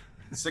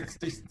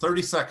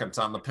 30 seconds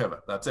on the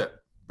pivot. That's it.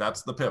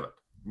 That's the pivot.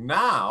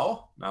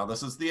 Now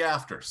this is the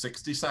after,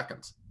 60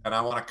 seconds. And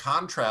I want to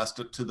contrast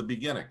it to the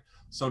beginning.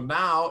 So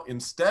now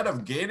instead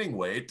of gaining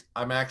weight,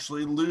 I'm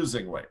actually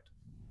losing weight.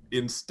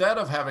 Instead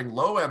of having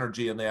low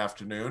energy in the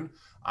afternoon,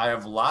 I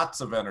have lots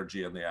of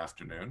energy in the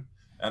afternoon.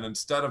 And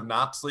instead of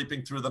not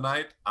sleeping through the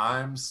night,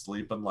 I'm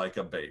sleeping like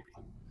a baby.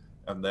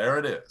 And there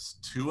it is,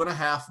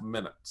 2.5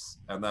 minutes.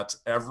 And that's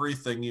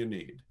everything you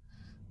need.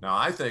 Now,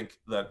 I think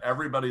that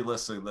everybody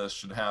listening to this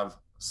should have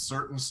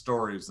certain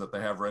stories that they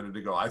have ready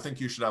to go. I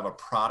think you should have a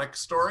product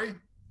story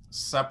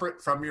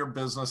separate from your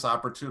business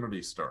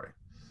opportunity story.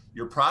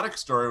 Your product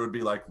story would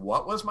be like,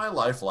 what was my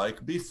life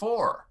like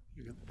before?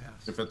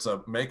 If it's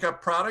a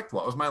makeup product,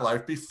 what was my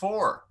life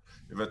before?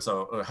 If it's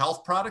a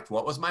health product,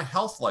 what was my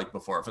health like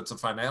before? If it's a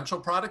financial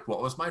product,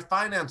 what was my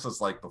finances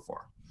like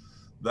before?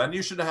 Then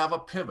you should have a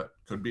pivot.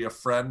 Could be a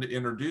friend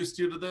introduced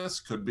you to this.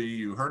 Could be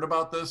you heard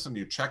about this and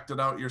you checked it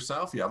out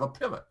yourself. You have a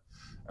pivot.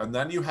 And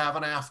then you have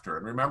an after.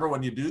 And remember,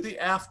 when you do the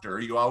after,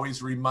 you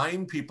always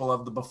remind people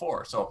of the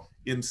before. So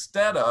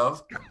instead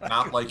of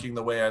not liking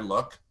the way I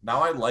look,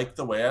 now I like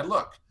the way I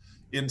look.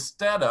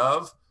 Instead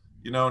of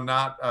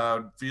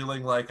not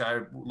feeling like I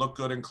look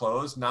good in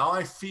clothes, now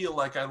I feel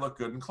like I look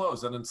good in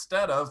clothes. And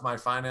instead of my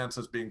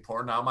finances being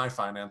poor, now my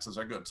finances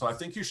are good. So I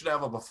think you should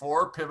have a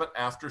before, pivot,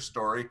 after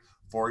story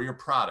for your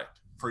product,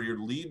 for your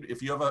lead.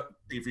 If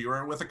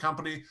you're with a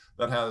company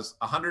that has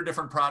 100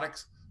 different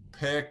products,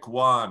 pick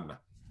one.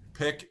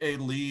 Pick a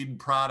lead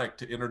product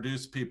to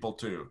introduce people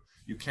to.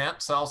 You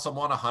can't sell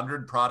someone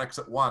 100 products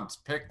at once.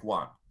 Pick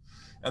one.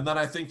 And then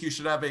I think you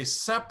should have a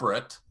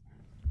separate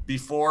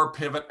before,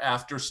 pivot,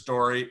 after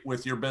story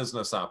with your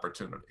business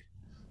opportunity.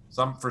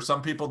 For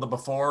some people, the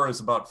before is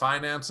about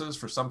finances.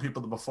 For some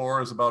people, the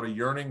before is about a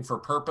yearning for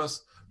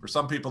purpose. For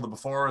some people, the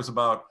before is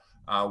about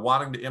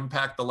wanting to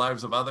impact the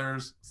lives of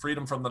others,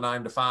 freedom from the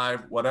 9 to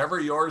 5, whatever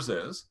yours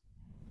is.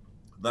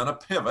 Then a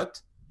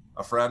pivot.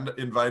 A friend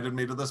invited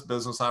me to this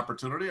business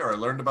opportunity, or I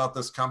learned about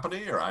this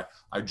company, or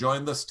I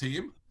joined this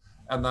team.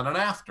 and then an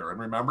after. And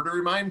remember to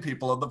remind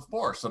people of the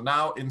before. So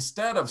now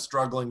instead of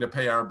struggling to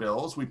pay our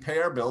bills, we pay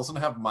our bills and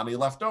have money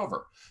left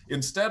over.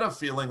 Instead of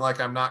feeling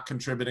like I'm not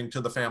contributing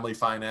to the family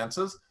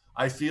finances,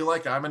 I feel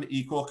like I'm an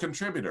equal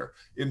contributor.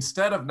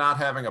 Instead of not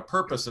having a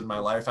purpose in my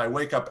life, I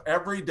wake up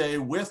every day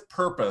with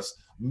purpose,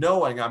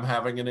 knowing I'm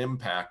having an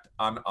impact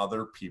on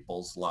other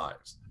people's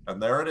lives.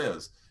 And there it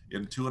is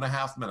in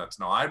 2.5 minutes.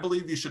 Now, I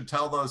believe you should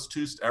tell those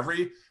two,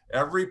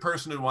 every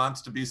person who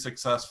wants to be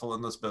successful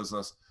in this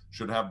business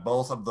should have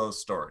both of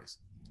those stories.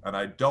 And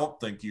I don't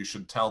think you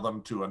should tell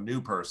them to a new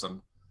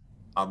person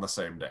on the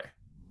same day.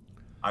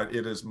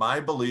 It is my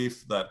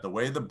belief that the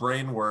way the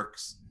brain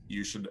works,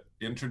 you should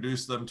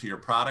introduce them to your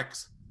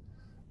products,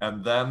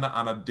 and then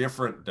on a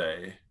different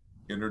day,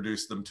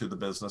 introduce them to the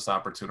business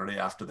opportunity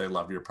after they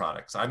love your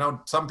products. I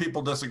know some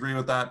people disagree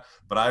with that,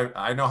 but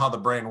I know how the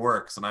brain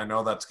works, and I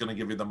know that's going to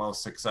give you the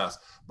most success.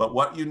 But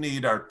what you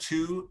need are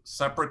two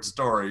separate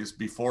stories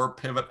before,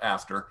 pivot,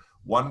 after.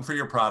 One for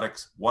your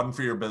products, one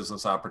for your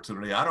business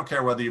opportunity. I don't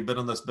care whether you've been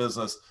in this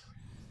business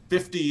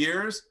 50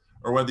 years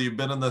or whether you've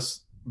been in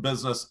this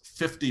business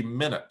 50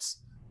 minutes.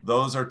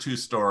 Those are two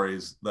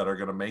stories that are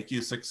going to make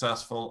you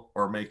successful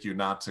or make you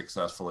not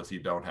successful if you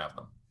don't have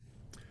them.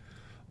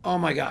 Oh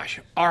my gosh.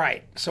 All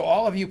right. So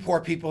all of you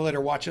poor people that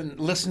are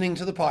listening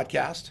to the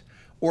podcast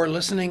or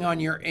listening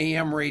on your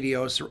AM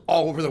radios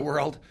all over the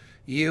world,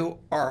 you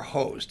are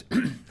hosed.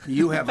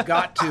 You have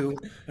got to,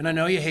 and I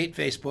know you hate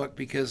Facebook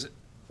because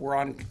we're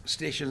on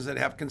stations that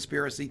have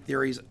conspiracy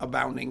theories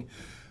abounding.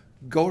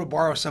 Go to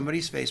borrow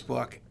somebody's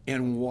Facebook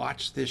and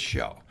watch this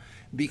show,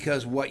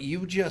 because what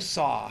you just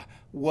saw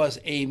was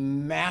a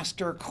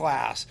master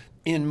class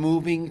in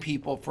moving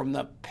people from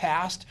the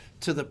past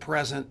to the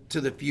present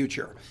to the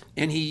future.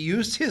 And he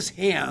used his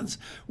hands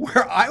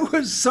where I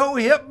was so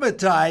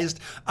hypnotized,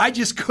 I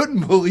just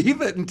couldn't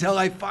believe it until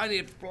I finally,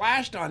 it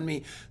flashed on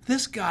me.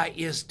 This guy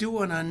is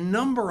doing a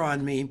number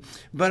on me,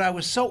 but I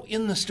was so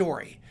in the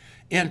story.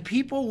 And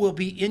people will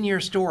be in your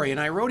story. And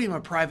I wrote him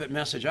a private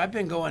message. I've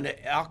been going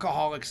to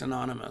Alcoholics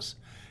Anonymous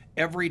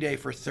every day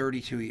for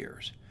 32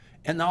 years.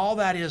 And all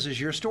that is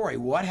your story.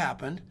 What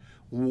happened,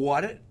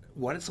 what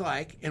it's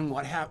like, and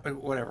what happened,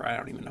 whatever. I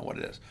don't even know what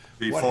it is.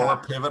 Before,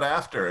 pivot,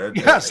 after.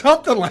 Yeah,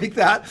 something like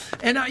that.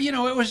 And,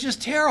 it was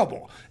just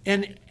terrible.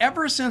 And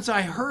ever since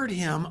I heard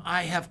him,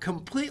 I have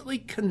completely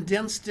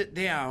condensed it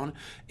down.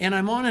 And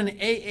I'm on an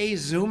AA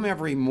Zoom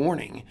every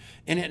morning.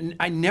 And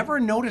I never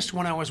noticed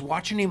when I was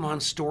watching him on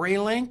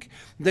StoryLink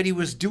that he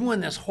was doing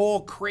this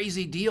whole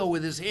crazy deal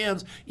with his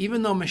hands,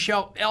 even though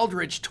Michelle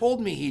Eldridge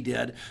told me he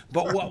did.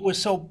 But what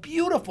was so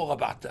beautiful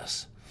about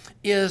this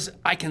is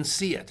I can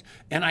see it,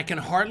 and I can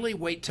hardly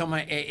wait till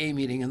my AA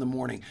meeting in the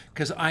morning,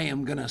 because I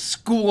am going to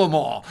school them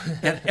all,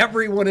 and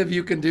every one of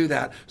you can do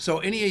that. So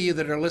any of you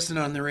that are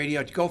listening on the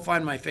radio, go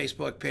find my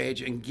Facebook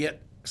page and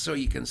get so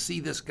you can see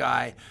this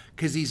guy,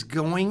 because he's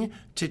going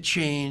to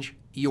change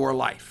your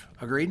life.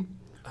 Agreed?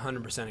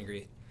 100%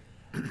 agree.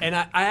 And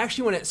I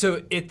actually want to,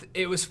 so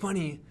it was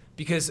funny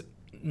because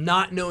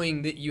not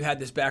knowing that you had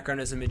this background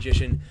as a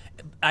magician,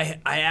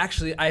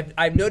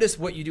 I've noticed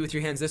what you do with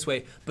your hands this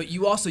way, but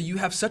you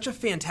have such a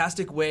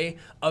fantastic way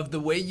of the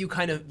way you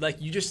kind of like,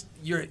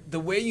 the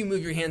way you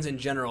move your hands in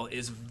general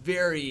is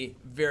very,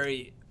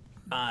 very,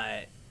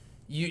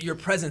 your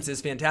presence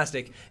is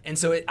fantastic. And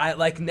so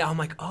now I'm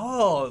like,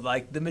 oh,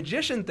 like the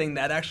magician thing,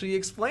 that actually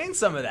explains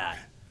some of that.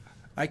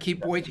 I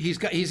keep waiting.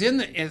 He's in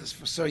the,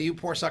 so you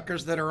poor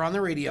suckers that are on the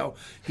radio,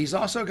 he's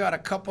also got a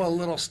couple of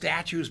little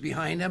statues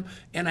behind him,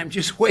 and I'm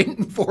just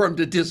waiting for him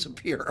to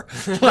disappear.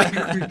 Like,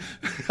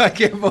 I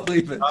can't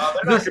believe it. They're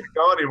not going to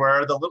go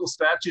anywhere. The little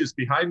statues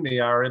behind me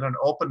are in an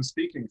open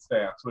speaking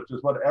stance, which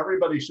is what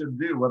everybody should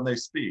do when they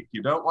speak.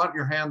 You don't want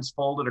your hands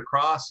folded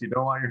across. You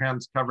don't want your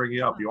hands covering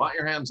you up. You want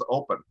your hands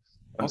open.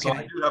 And so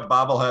I do have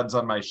bobbleheads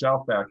on my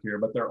shelf back here,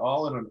 but they're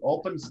all in an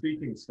open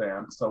speaking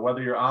stance. So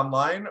whether you're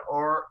online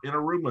or in a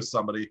room with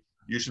somebody,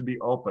 you should be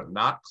open,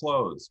 not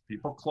closed.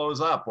 People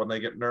close up when they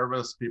get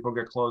nervous. People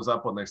get closed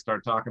up when they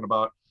start talking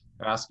about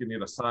asking you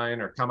to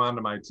sign or come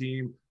onto my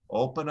team.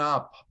 Open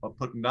up. I'll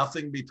put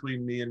nothing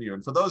between me and you.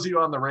 And for those of you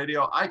on the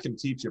radio, I can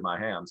teach you my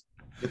hands.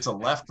 It's a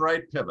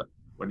left-right pivot.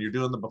 When you're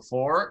doing the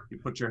before, you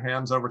put your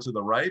hands over to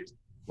the right.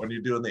 When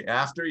you're doing the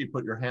after, you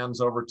put your hands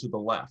over to the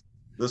left.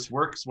 This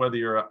works whether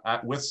you're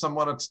with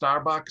someone at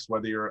Starbucks,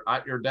 whether you're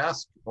at your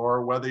desk,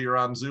 or whether you're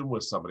on Zoom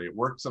with somebody. It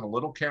works in a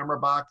little camera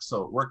box,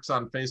 so it works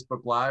on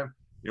Facebook Live.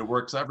 It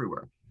works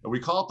everywhere. And we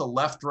call it the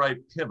left-right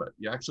pivot.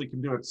 You actually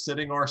can do it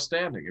sitting or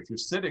standing. If you're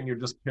sitting, you're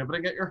just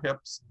pivoting at your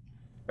hips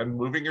and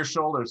moving your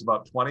shoulders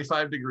about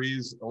 25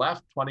 degrees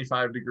left,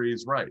 25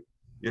 degrees right.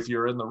 If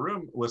you're in the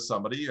room with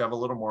somebody, you have a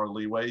little more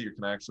leeway. You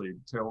can actually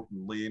tilt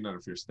and lean, and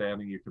if you're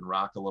standing, you can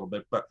rock a little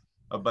bit.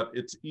 But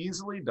it's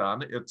easily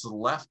done. It's a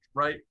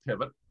left-right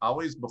pivot,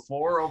 always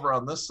before over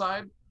on this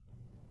side,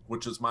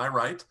 which is my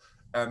right,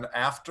 and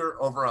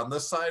after over on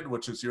this side,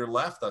 which is your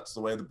left. That's the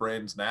way the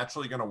brain's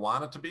naturally going to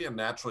want it to be and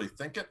naturally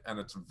think it. And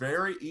it's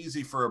very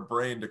easy for a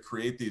brain to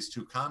create these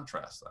two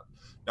contrasts then.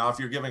 Now, if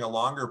you're giving a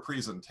longer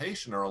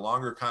presentation or a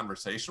longer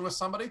conversation with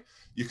somebody,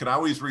 you can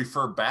always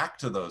refer back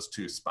to those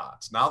two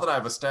spots. Now that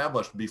I've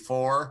established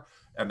before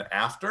and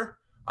after,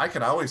 I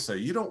can always say,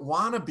 you don't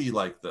want to be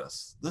like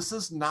this. This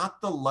is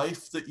not the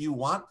life that you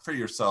want for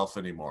yourself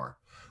anymore.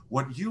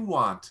 What you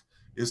want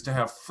is to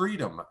have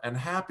freedom and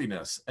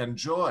happiness and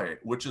joy,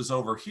 which is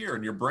over here.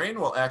 And your brain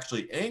will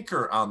actually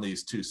anchor on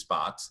these two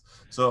spots.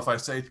 So if I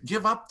say,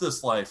 give up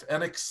this life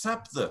and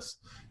accept this,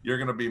 you're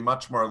going to be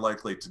much more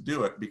likely to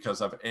do it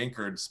because I've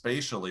anchored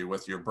spatially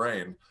with your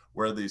brain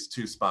where these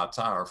two spots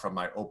are from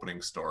my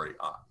opening story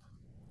on.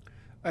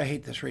 I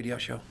hate this radio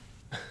show.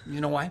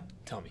 You know why?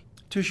 Tell me.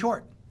 Too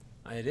short.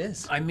 It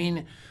is. I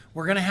mean,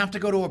 we're going to have to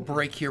go to a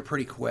break here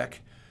pretty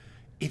quick.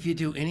 If you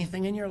do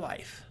anything in your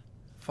life,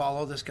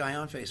 follow this guy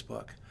on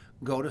Facebook.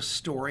 Go to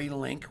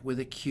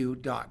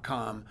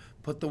storylink.com.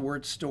 Put the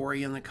word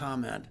story in the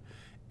comment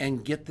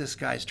and get this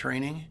guy's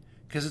training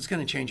because it's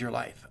going to change your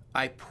life.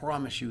 I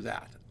promise you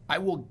that. I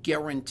will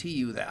guarantee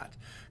you that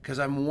because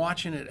I'm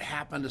watching it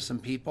happen to some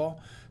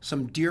people,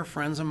 some dear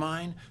friends of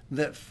mine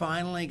that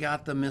finally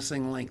got the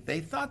missing link.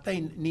 They thought they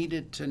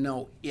needed to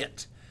know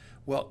it.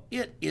 Well,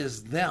 it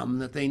is them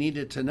that they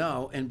needed to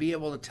know and be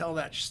able to tell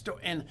that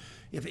story. And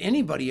if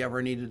anybody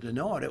ever needed to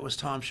know it, it was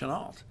Tom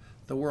Chenault,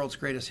 the world's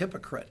greatest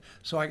hypocrite.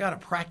 So I got to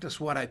practice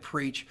what I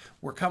preach.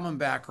 We're coming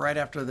back right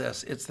after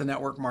this. It's the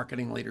Network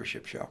Marketing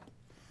Leadership Show.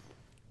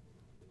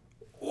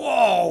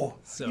 Whoa,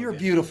 so you're good.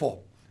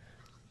 Beautiful.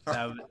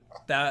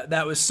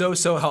 That was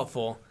so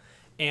helpful.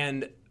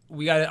 And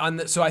we got it on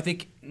the, so I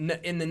think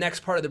in the next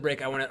part of the break,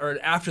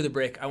 after the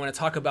break, I want to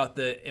talk about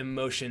the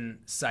emotion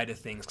side of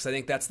things, because I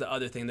think that's the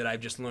other thing that I've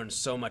just learned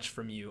so much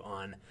from you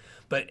on.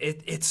 But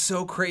it's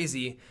so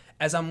crazy.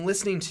 As I'm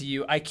listening to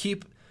you,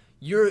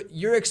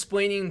 you're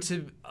explaining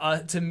to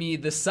me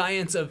the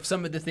science of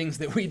some of the things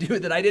that we do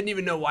that I didn't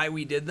even know why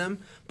we did them,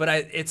 but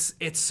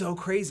it's so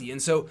crazy.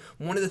 And so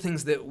one of the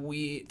things that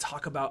we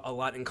talk about a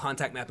lot in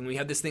contact mapping, we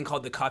have this thing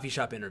called the coffee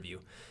shop interview.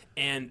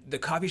 And the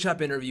coffee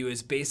shop interview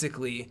is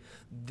basically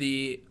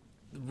the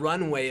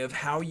runway of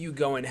how you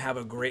go and have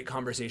a great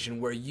conversation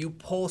where you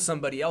pull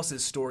somebody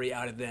else's story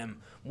out of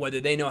them,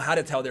 whether they know how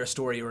to tell their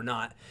story or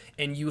not,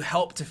 and you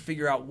help to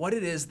figure out what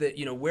it is that,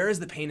 where is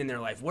the pain in their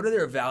life? What are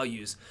their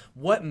values?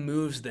 What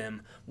moves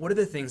them? What are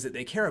the things that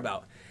they care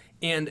about?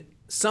 And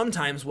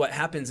sometimes what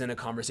happens in a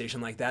conversation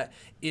like that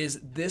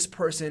is this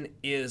person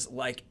is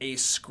like a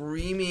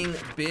screaming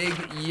big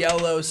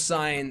yellow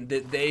sign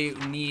that they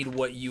need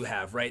what you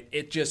have, right?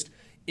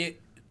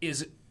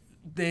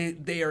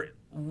 They are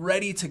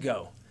ready to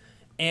go.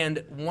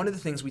 And one of the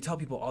things we tell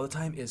people all the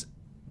time is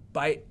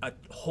bite a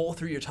hole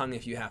through your tongue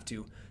if you have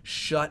to.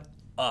 Shut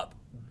up.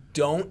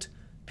 Don't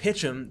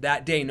pitch them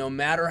that day, no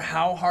matter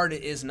how hard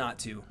it is not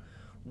to.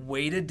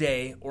 Wait a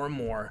day or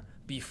more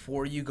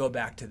before you go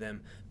back to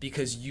them,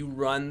 because you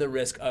run the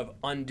risk of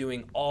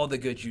undoing all the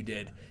good you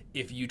did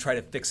if you try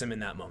to fix them in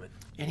that moment.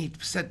 And he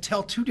said,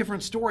 tell two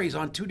different stories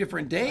on 2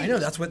 different days. I know,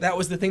 that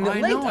was the thing that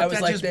linked. I was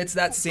like, it's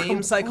that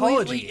same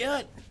psychology.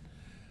 It.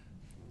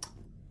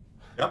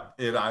 Yep,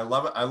 I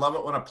love it. I love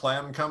it when a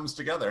plan comes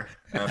together.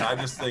 And I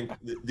just think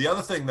the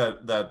other thing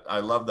that I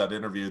love that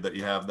interview that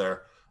you have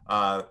there,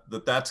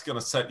 that's going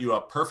to set you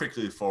up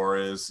perfectly for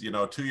is,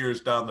 2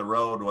 years down the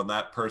road when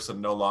that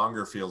person no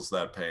longer feels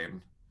that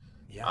pain.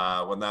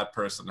 Yeah. When that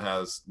person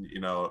has,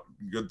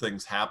 good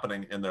things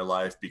happening in their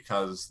life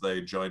because they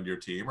joined your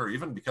team or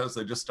even because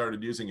they just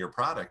started using your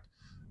product,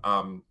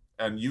 and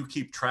you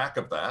keep track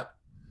of that,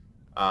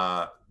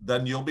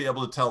 then you'll be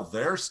able to tell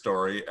their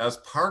story as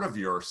part of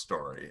your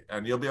story.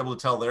 And you'll be able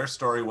to tell their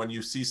story when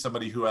you see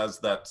somebody who has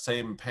that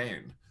same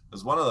pain.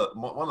 Is one of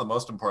the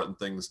most important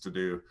things to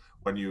do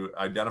when you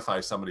identify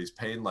somebody's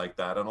pain like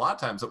that. And a lot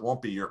of times it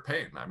won't be your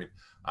pain. I mean,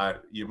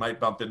 you might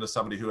bump into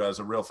somebody who has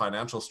a real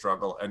financial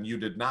struggle and you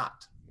did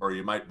not, or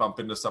you might bump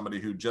into somebody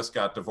who just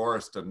got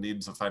divorced and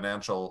needs a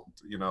financial,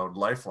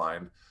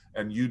 lifeline,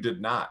 and you did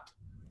not.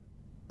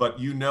 But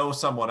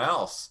someone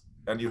else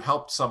and you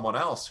helped someone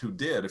else who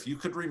did. If you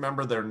could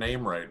remember their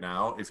name right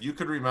now, if you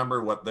could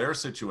remember what their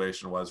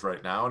situation was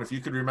right now, and if you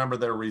could remember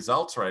their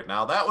results right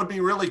now, that would be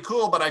really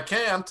cool, but I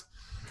can't.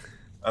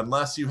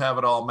 Unless you have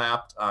it all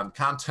mapped on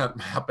content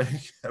mapping,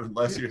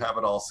 unless you have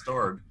it all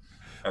stored.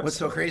 What's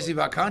so crazy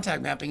about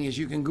contact mapping is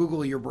you can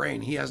Google your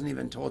brain. He hasn't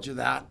even told you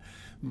that,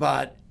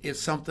 but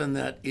it's something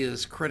that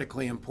is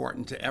critically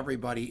important to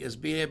everybody, is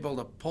be able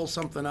to pull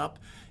something up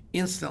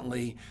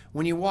instantly.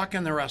 When you walk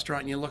in the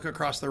restaurant and you look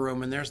across the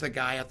room and there's the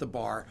guy at the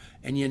bar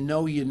and you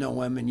know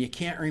him and you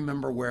can't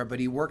remember where, but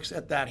he works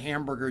at that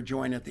hamburger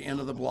joint at the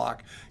end of the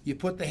block. You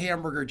put the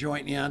hamburger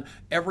joint in,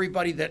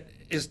 everybody that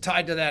is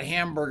tied to that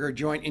hamburger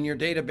joint in your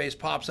database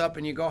pops up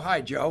and you go, hi,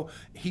 Joe.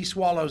 He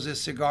swallows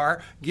his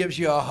cigar, gives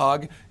you a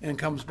hug, and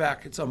comes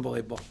back. It's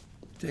unbelievable.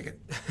 Take it.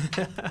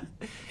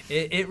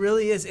 It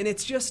really is. And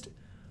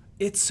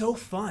it's so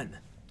fun.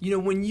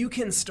 When you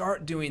can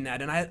start doing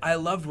that, and I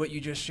loved what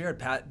you just shared,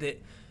 Pat,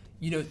 that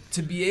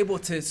to be able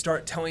to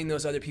start telling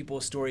those other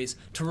people's stories,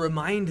 to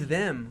remind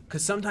them,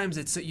 because sometimes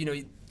it's,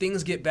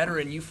 things get better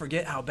and you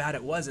forget how bad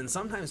it was. And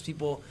sometimes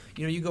people,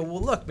 you go,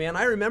 well, look, man,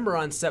 I remember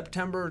on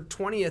September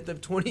 20th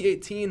of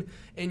 2018,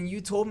 and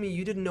you told me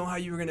you didn't know how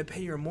you were going to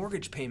pay your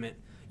mortgage payment.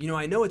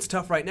 I know it's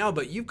tough right now,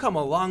 but you've come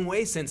a long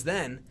way since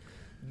then.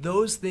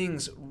 Those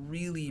things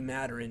really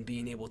matter in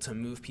being able to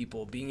move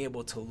people, being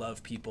able to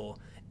love people,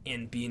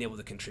 and being able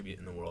to contribute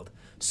in the world.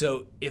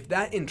 So if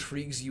that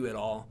intrigues you at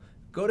all,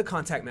 go to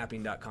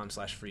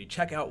contactmapping.com/free,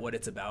 check out what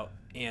it's about,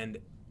 and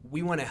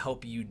we want to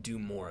help you do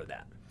more of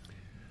that.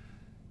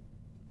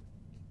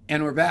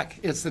 And we're back.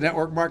 It's the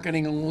Network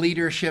Marketing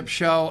Leadership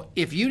Show.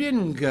 If you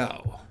didn't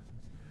go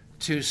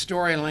to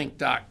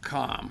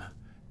storylink.com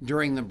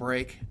during the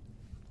break,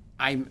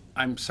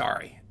 I'm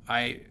sorry.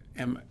 I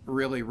am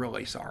really,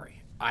 really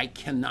sorry. I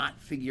cannot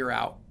figure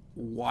out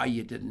why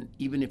you didn't,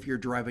 even if you're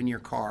driving your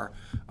car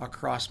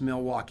across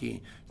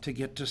Milwaukee to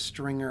get to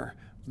Stringer,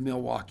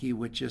 Milwaukee,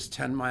 which is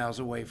 10 miles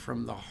away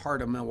from the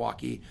heart of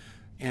Milwaukee,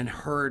 and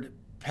heard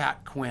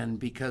Pat Quinn,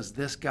 because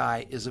this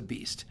guy is a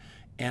beast.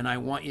 And I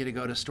want you to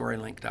go to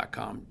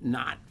storylink.com,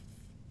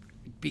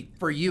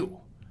 for you,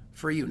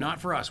 not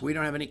for us. We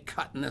don't have any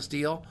cut in this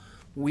deal.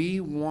 We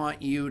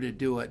want you to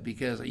do it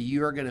because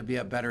you're going to be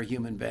a better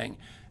human being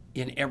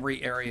in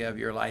every area of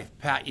your life.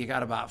 Pat, you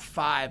got about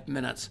 5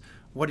 minutes.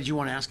 What did you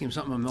want to ask him?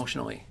 Something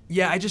emotionally?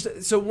 Yeah,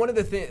 so one of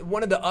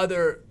the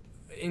other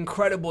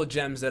incredible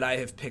gems that I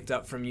have picked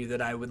up from you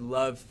that I would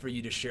love for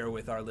you to share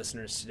with our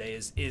listeners today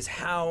is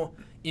how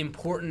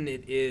important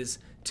it is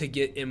to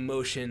get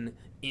emotion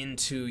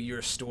into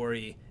your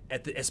story,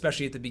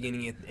 especially at the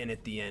beginning and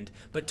at the end.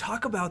 But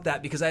talk about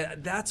that, because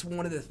that's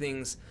one of the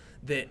things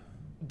that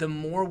the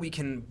more we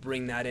can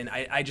bring that in,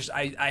 I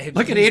have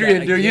look at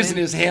Adrian. They're using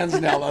his hands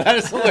now. That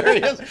is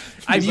hilarious.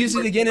 I've used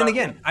it again and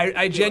again.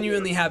 I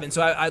genuinely haven't.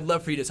 So I'd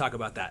love for you to talk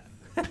about that.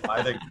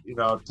 I think,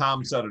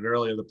 Tom said it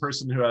earlier, the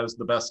person who has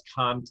the best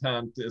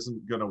content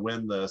isn't going to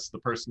win this. The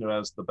person who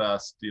has the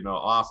best,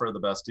 offer, the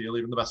best deal,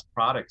 even the best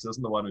products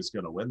isn't the one who's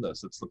going to win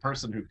this. It's the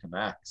person who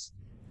connects,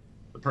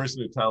 the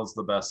person who tells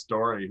the best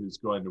story who's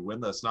going to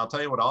win this. And I'll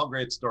tell you what all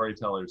great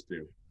storytellers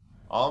do.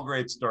 All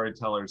great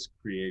storytellers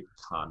create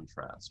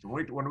contrast.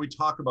 When we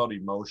talk about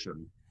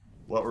emotion,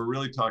 what we're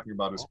really talking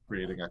about is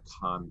creating a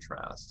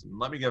contrast. And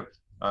let me give,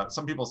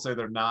 some people say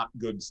they're not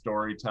good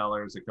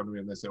storytellers. They come to me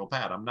and they say, well,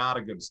 Pat, I'm not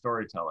a good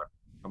storyteller.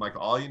 I'm like,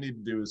 all you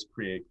need to do is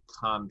create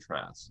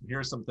contrast.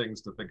 Here's some things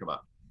to think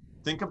about.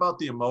 Think about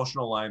the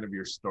emotional line of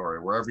your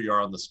story, wherever you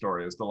are on the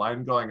story. Is the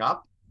line going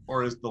up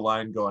or is the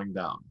line going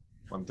down?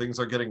 When things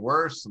are getting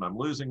worse and I'm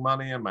losing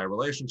money and my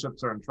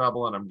relationships are in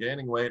trouble and I'm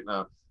gaining weight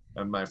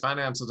and my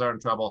finances are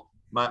in trouble,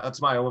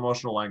 that's my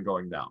emotional line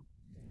going down.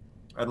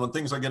 And when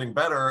things are getting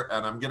better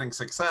and I'm getting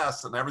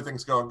success and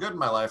everything's going good in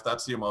my life,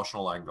 that's the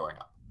emotional line going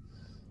up.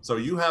 So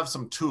you have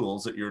some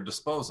tools at your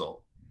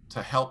disposal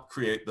to help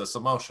create this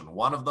emotion.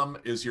 One of them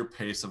is your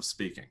pace of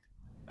speaking.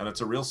 And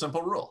it's a real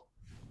simple rule.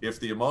 If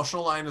the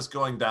emotional line is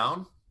going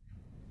down,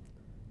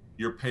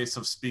 your pace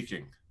of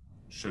speaking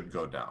should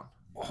go down.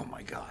 Oh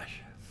my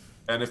gosh.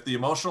 And if the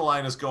emotional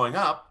line is going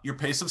up, your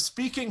pace of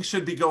speaking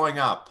should be going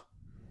up.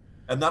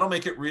 And that'll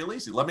make it real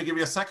easy. Let me give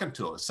you a second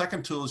tool. A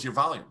second tool is your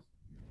volume.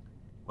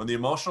 When the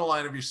emotional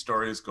line of your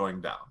story is going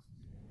down,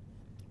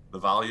 the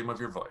volume of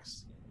your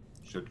voice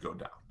should go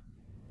down.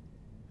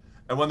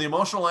 And when the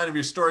emotional line of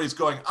your story is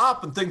going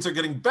up and things are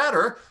getting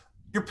better,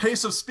 your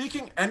pace of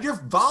speaking and your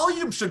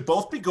volume should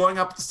both be going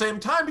up at the same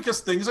time because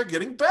things are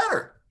getting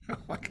better. Oh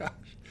my gosh.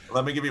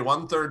 Let me give you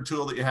one third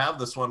tool that you have.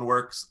 This one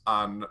works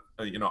on,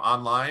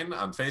 online,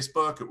 on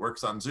Facebook. It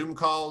works on Zoom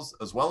calls,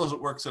 as well as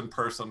it works in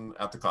person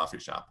at the coffee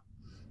shop.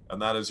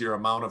 And that is your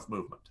amount of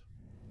movement.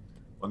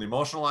 When the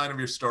emotional line of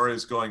your story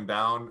is going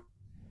down,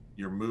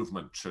 your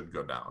movement should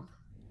go down.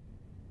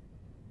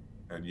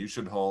 And you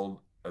should hold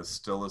as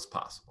still as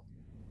possible.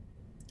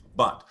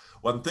 But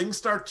when things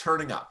start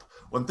turning up,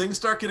 when things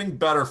start getting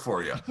better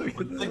for you,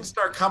 when things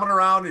start coming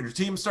around and your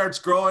team starts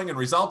growing and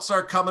results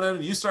start coming in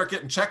and you start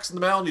getting checks in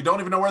the mail and you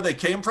don't even know where they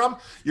came from,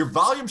 your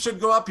volume should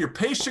go up, your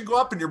pace should go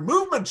up, and your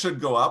movement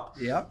should go up.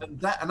 Yep.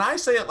 And I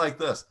say it like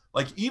this,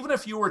 like even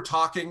if you were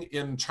talking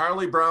in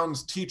Charlie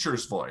Brown's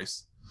teacher's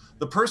voice,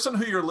 the person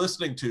who you're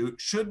listening to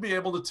should be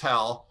able to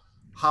tell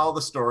how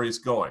the story's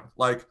going.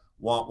 Like,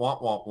 wah, wah,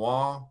 wah,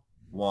 wah,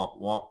 wah,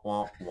 wah,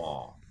 wah,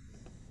 wah.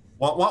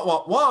 Wah, wah,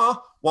 wah, wah,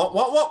 wah,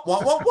 wah, wah,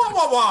 wah, wah, wah,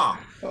 wah, wah.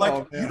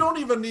 Like, you don't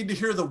even need to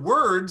hear the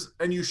words,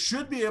 and you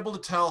should be able to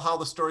tell how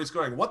the story's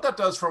going. What that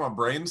does from a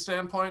brain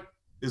standpoint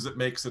is it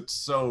makes it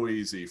so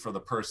easy for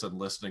the person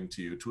listening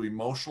to you to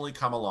emotionally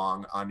come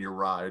along on your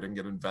ride and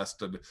get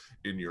invested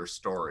in your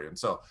story. And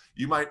so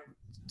you might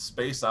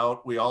space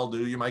out, we all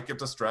do. You might get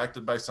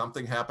distracted by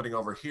something happening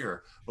over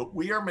here, but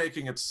we are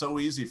making it so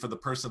easy for the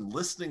person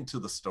listening to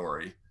the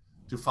story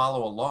to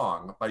follow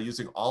along by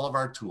using all of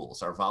our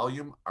tools, our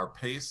volume, our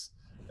pace,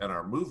 and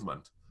our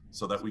movement,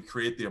 so that we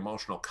create the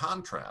emotional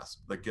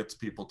contrast that gets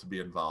people to be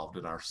involved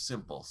in our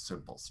simple,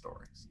 simple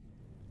stories.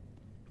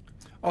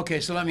 Okay,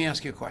 so let me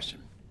ask you a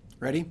question.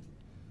 Ready?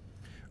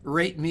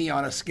 rate me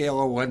on a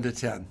scale of 1 to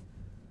 10.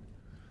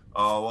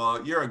 Oh,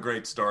 well, you're a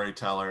great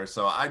storyteller,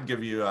 so I'd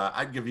give you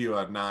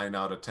a 9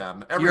 out of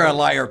 10. You're a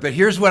liar, but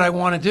here's what I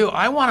want to do.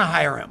 I want to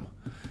hire him.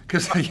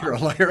 Because you're a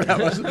liar.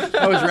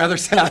 That was rather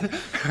sad.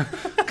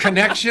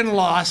 Connection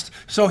lost.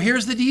 So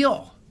here's the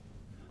deal.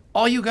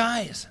 All you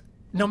guys,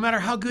 no matter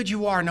how good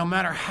you are, no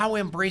matter how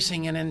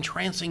embracing and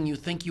entrancing you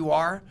think you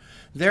are,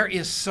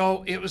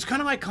 it was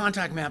kind of like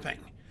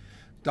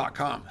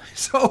contactmapping.com.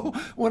 So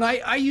when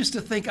I used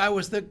to think I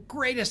was the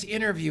greatest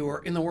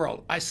interviewer in the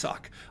world, I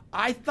suck.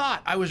 I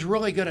thought I was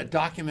really good at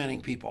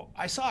documenting people.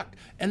 I sucked.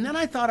 And then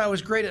I thought I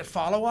was great at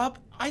follow-up.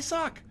 I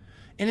suck.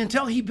 And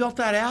until he built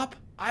that app,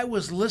 I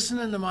was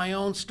listening to my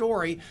own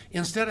story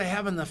instead of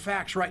having the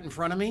facts right in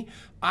front of me.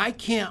 I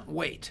can't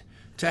wait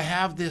to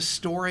have this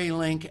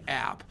StoryLink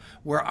app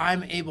where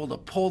I'm able to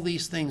pull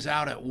these things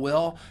out at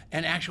will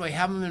and actually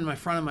have them in my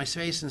front of my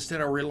face instead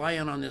of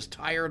relying on this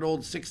tired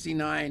old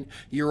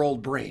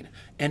 69-year-old brain.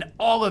 And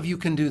all of you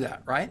can do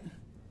that, right?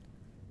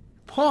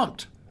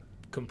 Pumped.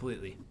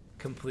 Completely.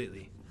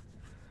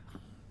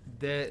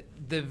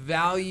 The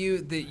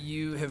value that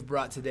you have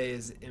brought today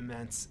is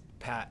immense,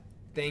 Pat.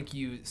 Thank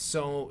you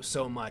so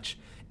much.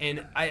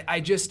 And I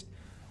just,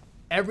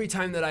 every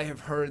time that I have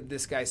heard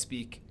this guy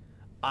speak,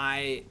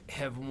 I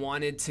have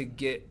wanted to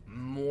get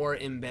more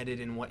embedded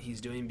in what he's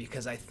doing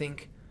because I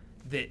think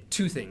that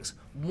two things.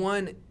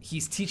 One,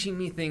 he's teaching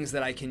me things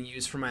that I can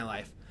use for my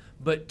life.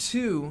 But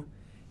two,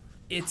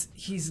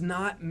 he's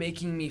not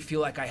making me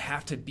feel like I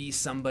have to be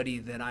somebody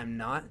that I'm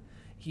not.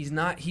 He's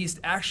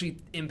actually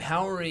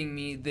empowering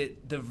me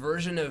that the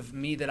version of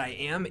me that I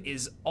am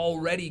is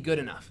already good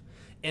enough.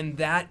 And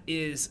that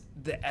is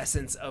the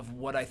essence of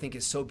what I think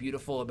is so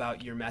beautiful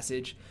about your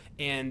message.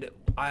 And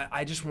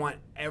I just want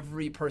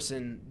every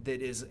person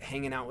that is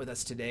hanging out with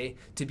us today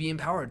to be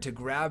empowered, to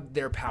grab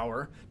their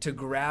power, to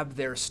grab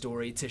their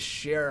story, to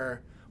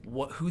share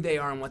who they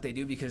are and what they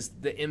do, because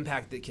the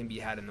impact that can be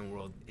had in the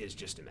world is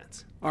just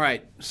immense. All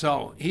right,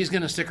 so he's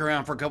going to stick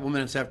around for a couple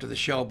minutes after the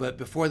show, but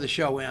before the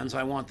show ends,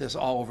 I want this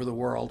all over the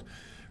world.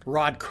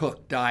 Rod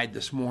Cook died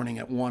this morning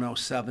at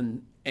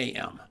 1:07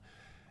 a.m.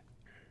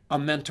 A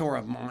mentor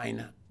of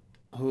mine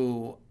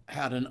who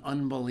had an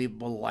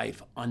unbelievable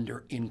life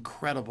under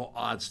incredible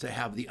odds to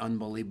have the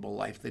unbelievable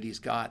life that he's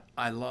got.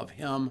 I love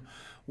him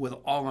with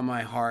all of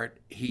my heart.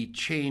 He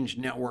changed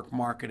network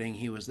marketing.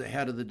 He was the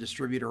head of the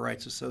Distributor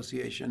Rights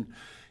Association.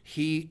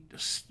 He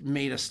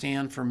made a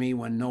stand for me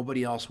when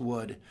nobody else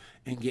would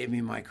and gave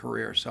me my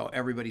career. So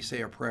everybody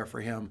say a prayer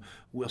for him.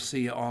 We'll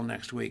see you all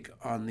next week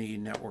on the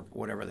network,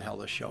 whatever the hell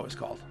this show is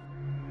called.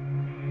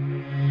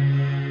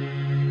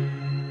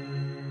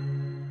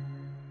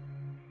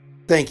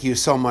 Thank you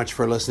so much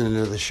for listening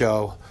to the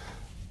show.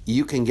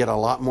 You can get a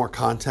lot more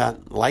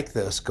content like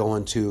this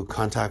going to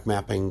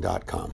contactmapping.com.